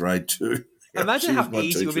 grade 2. Imagine how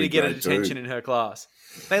easy it would be to get a detention in her class.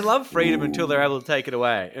 They love freedom until they're able to take it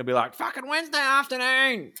away. It'll be like, fucking Wednesday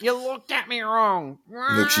afternoon, you looked at me wrong.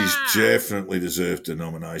 Look, she's definitely deserved a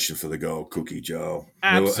nomination for the gold cookie, Joel.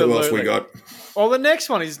 Absolutely. Who else we got? Well, the next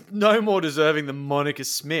one is no more deserving than Monica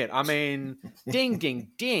Smith. I mean, ding, ding,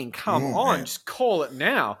 ding. Come on, man. Just call it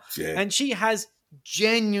now. Yeah. And she has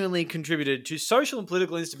genuinely contributed to social and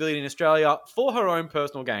political instability in Australia for her own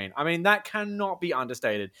personal gain. I mean, that cannot be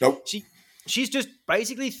understated. Nope. She's just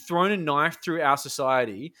basically thrown a knife through our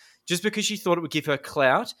society just because she thought it would give her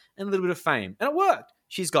clout and a little bit of fame. And it worked.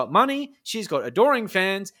 She's got money, she's got adoring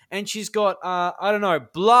fans, and she's got,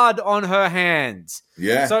 blood on her hands.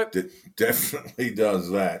 Yeah, so, definitely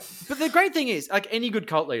does that. But the great thing is, like any good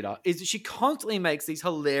cult leader, is that she constantly makes these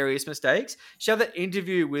hilarious mistakes. She had that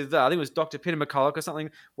interview with, I think it was Dr. Peter McCulloch or something,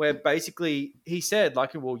 where basically he said,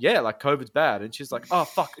 like, well, yeah, like COVID's bad. And she's like, oh,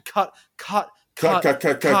 fuck, cut.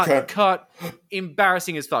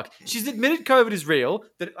 Embarrassing as fuck. She's admitted COVID is real,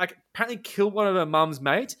 that it, like, apparently killed one of her mum's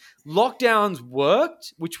mates. Lockdowns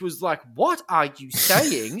worked, which was like, what are you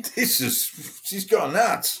saying? She's gone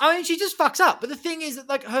nuts. I mean, she just fucks up. But the thing is that,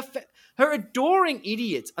 like, her adoring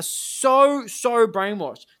idiots are so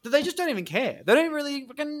brainwashed that they just don't even care. They don't really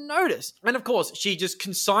fucking notice. And of course, she just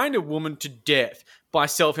consigned a woman to death by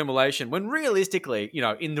self-immolation, when realistically, you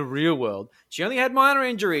know, in the real world, she only had minor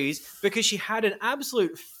injuries because she had an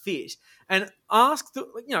absolute fit and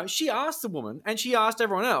she asked the woman and she asked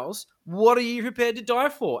everyone else, what are you prepared to die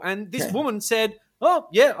for? And this woman said, oh,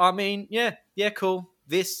 yeah, I mean, yeah, cool,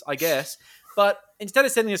 this, I guess. But instead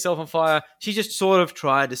of setting herself on fire, she just sort of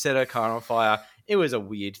tried to set her car on fire. It was a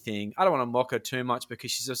weird thing. I don't want to mock her too much because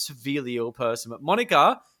she's a severely ill person. But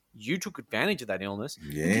Monica, you took advantage of that illness.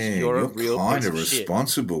 Yeah, you're a real kind of shit.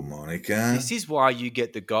 responsible, Monica. This is why you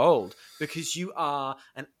get the gold, because you are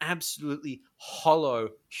an absolutely hollow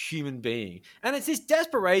human being. And it's this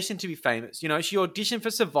desperation to be famous. You know, she auditioned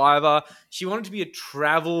for Survivor. She wanted to be a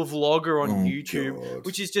travel vlogger on YouTube, God.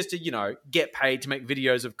 Which is just to, get paid to make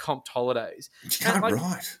videos of comped holidays. She can't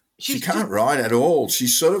write. She can't write at all.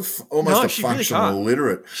 She's sort of almost a functional really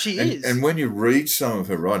illiterate. She is. And when you read some of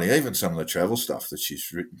her writing, even some of the travel stuff that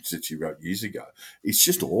she wrote years ago, it's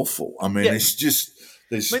just awful. I mean, it's just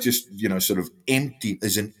sort of empty.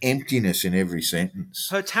 There's an emptiness in every sentence.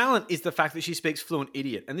 Her talent is the fact that she speaks fluent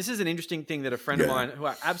idiot. And this is an interesting thing that a friend of mine, who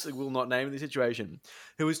I absolutely will not name in this situation,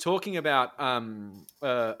 who was talking about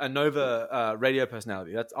a Nova radio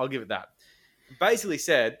personality. I'll give it that. Basically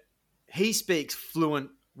said he speaks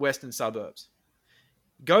fluent Western suburbs,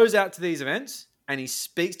 goes out to these events and he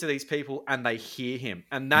speaks to these people and they hear him,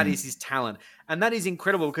 and that is his talent. And that is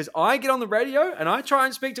incredible, because I get on the radio and I try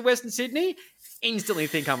and speak to Western Sydney, instantly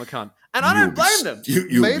think I'm a cunt, and I don't blame them.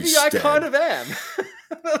 Maybe I kind of am.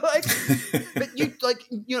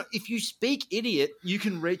 If you speak idiot, you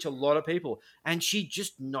can reach a lot of people, and she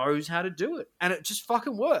just knows how to do it, and it just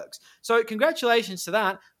fucking works. So congratulations to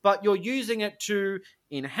that, but you're using it to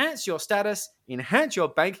enhance your status, enhance your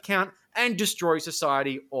bank account, and destroy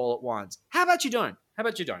society all at once. How about you don't?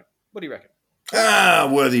 What do you reckon?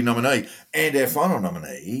 Worthy nominee. And our final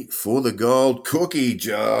nominee for the gold cookie,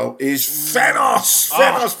 Joel, is Fanos.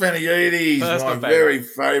 Fanos Panagiottis, my very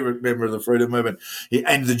favourite member of the freedom movement,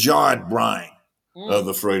 and the giant brain of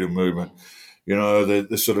the freedom movement. You know,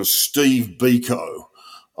 the sort of Steve Biko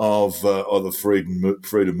of the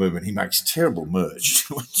freedom movement. He makes terrible merch.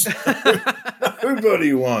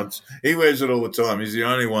 Nobody wants. He wears it all the time. He's the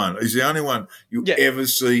only one. He's the only one you ever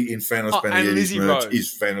see in Fanos Panagiottis merch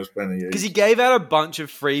is Fanos Panagiottis. Because he gave out a bunch of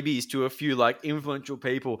freebies to a few influential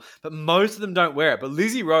people, but most of them don't wear it. But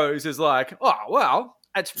Lizzie Rose is like, oh, well,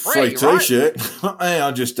 it's free T-shirt. Hey,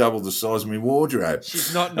 I just doubled the size of my wardrobe.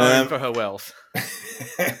 She's not known for her wealth.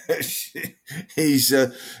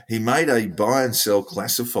 He made a buy and sell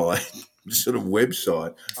classified sort of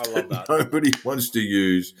website. I love that. Nobody wants to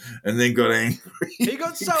use, and then got angry. He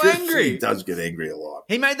got so angry. He does get angry a lot.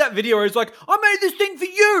 He made that video where he's like, I made this thing for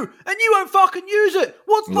you, and you won't fucking use it.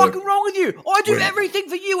 What's fucking wrong with you? I do everything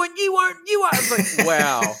for you, and you won't. It's like,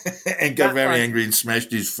 wow. And got very angry and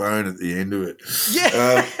smashed his phone at the end of it.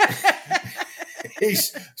 Yeah.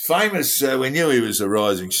 He's famous. We knew he was a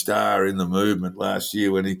rising star in the movement last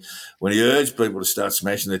year when he urged people to start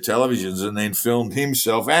smashing their televisions, and then filmed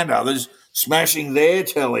himself and others smashing their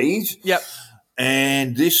tellies. Yep.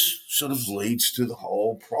 And this sort of leads to the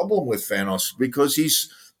whole problem with Fanos, because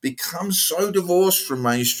he's become so divorced from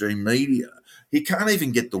mainstream media. He can't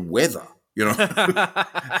even get the weather, you know.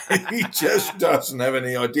 He just doesn't have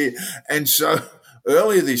any idea. And so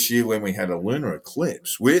earlier this year, when we had a lunar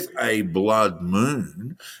eclipse with a blood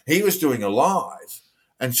moon, he was doing a live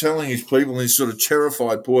and telling his people in his sort of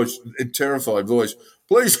terrified voice,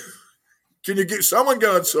 please, can you get someone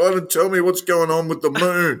go outside and tell me what's going on with the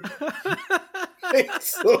moon? He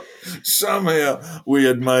thought somehow we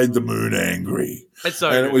had made the moon angry. It's so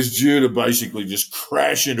and good. It was due to basically just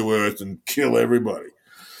crash into Earth and kill everybody.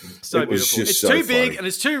 So It was beautiful. just It's so too big funny. and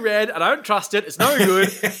it's too red. I don't trust it. It's no good.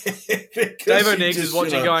 Dave O'Neiggs is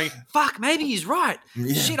watching going, fuck, maybe he's right.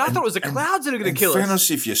 Shit, I thought it was the clouds that are going to kill us.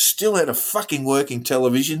 Fairness, if you still had a fucking working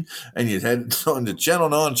television and you'd had it on the Channel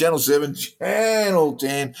 9, Channel 7, Channel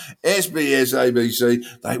 10, SBS, ABC,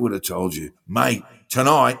 they would have told you, mate,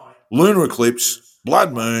 tonight, lunar eclipse,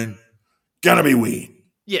 blood moon, gonna be weird.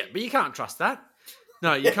 Yeah, but you can't trust that.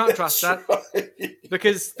 No, you can't trust that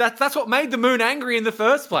because that's what made the moon angry in the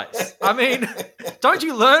first place. I mean, don't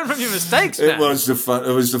you learn from your mistakes, man? It was the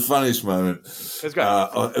funniest moment It was great.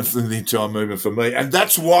 of the entire movement for me, and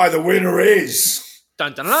that's why the winner is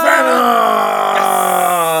Dun, dun, dun, dun.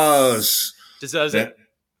 Thanos. Deserves it.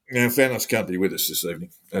 Now, Thanos can't be with us this evening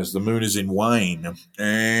as the moon is in wane,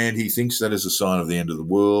 and he thinks that is a sign of the end of the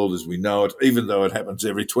world as we know it, even though it happens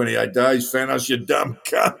every 28 days. Thanos, you dumb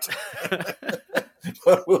cunt.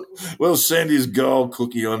 We'll send his gold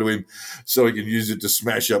cookie onto him so he can use it to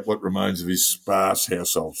smash up what remains of his sparse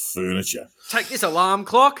household furniture. Take this alarm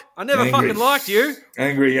clock. I never fucking liked you.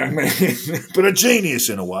 Angry young man, but a genius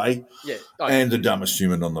in a way. Yeah. And the dumbest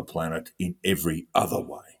human on the planet in every other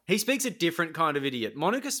way. He speaks a different kind of idiot.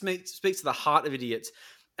 Monica speaks to the heart of idiots.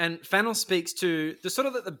 And Thanos speaks to the sort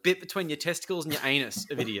of the bit between your testicles and your anus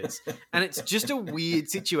of idiots. And it's just a weird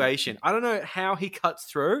situation. I don't know how he cuts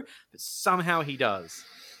through, but somehow he does.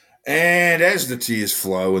 And as the tears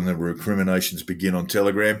flow and the recriminations begin on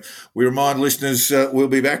Telegram, we remind listeners we'll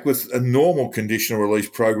be back with a normal conditional release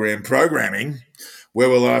programming where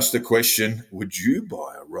we'll ask the question, would you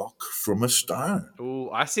buy a rock from a stone? Oh,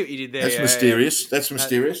 I see what you did there. That's mysterious. That's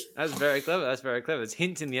mysterious. That's very clever. That's very clever. There's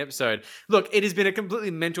hints in the episode. Look, it has been a completely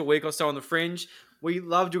mental week or so on the Fringe. We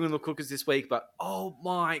love doing the cookers this week, but oh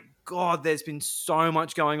my God, there's been so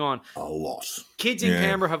much going on. A lot. Kids in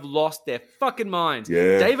Canberra have lost their fucking minds.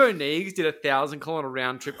 Yeah. Dave O'Neiggs did a 1,000-kilometre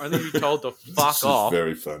round trip only to be told to fuck off.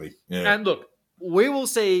 Very funny. Yeah. And look, we will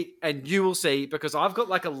see and you will see because I've got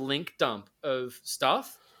like a link dump of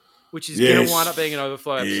stuff, which is going to wind up being an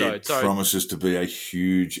overflow episode. It So promises to be a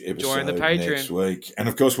huge episode join the Patreon next week. And,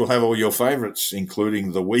 of course, we'll have all your favourites,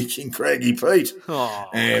 including the week in Craggy Pete.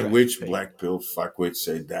 And which Black Pill fuckwit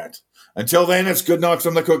said that. Until then, it's good night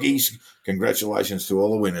from the cookies. Congratulations to all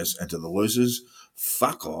the winners. And to the losers,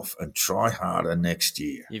 fuck off and try harder next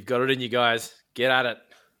year. You've got it in you guys. Get at it.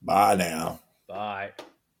 Bye now. Bye.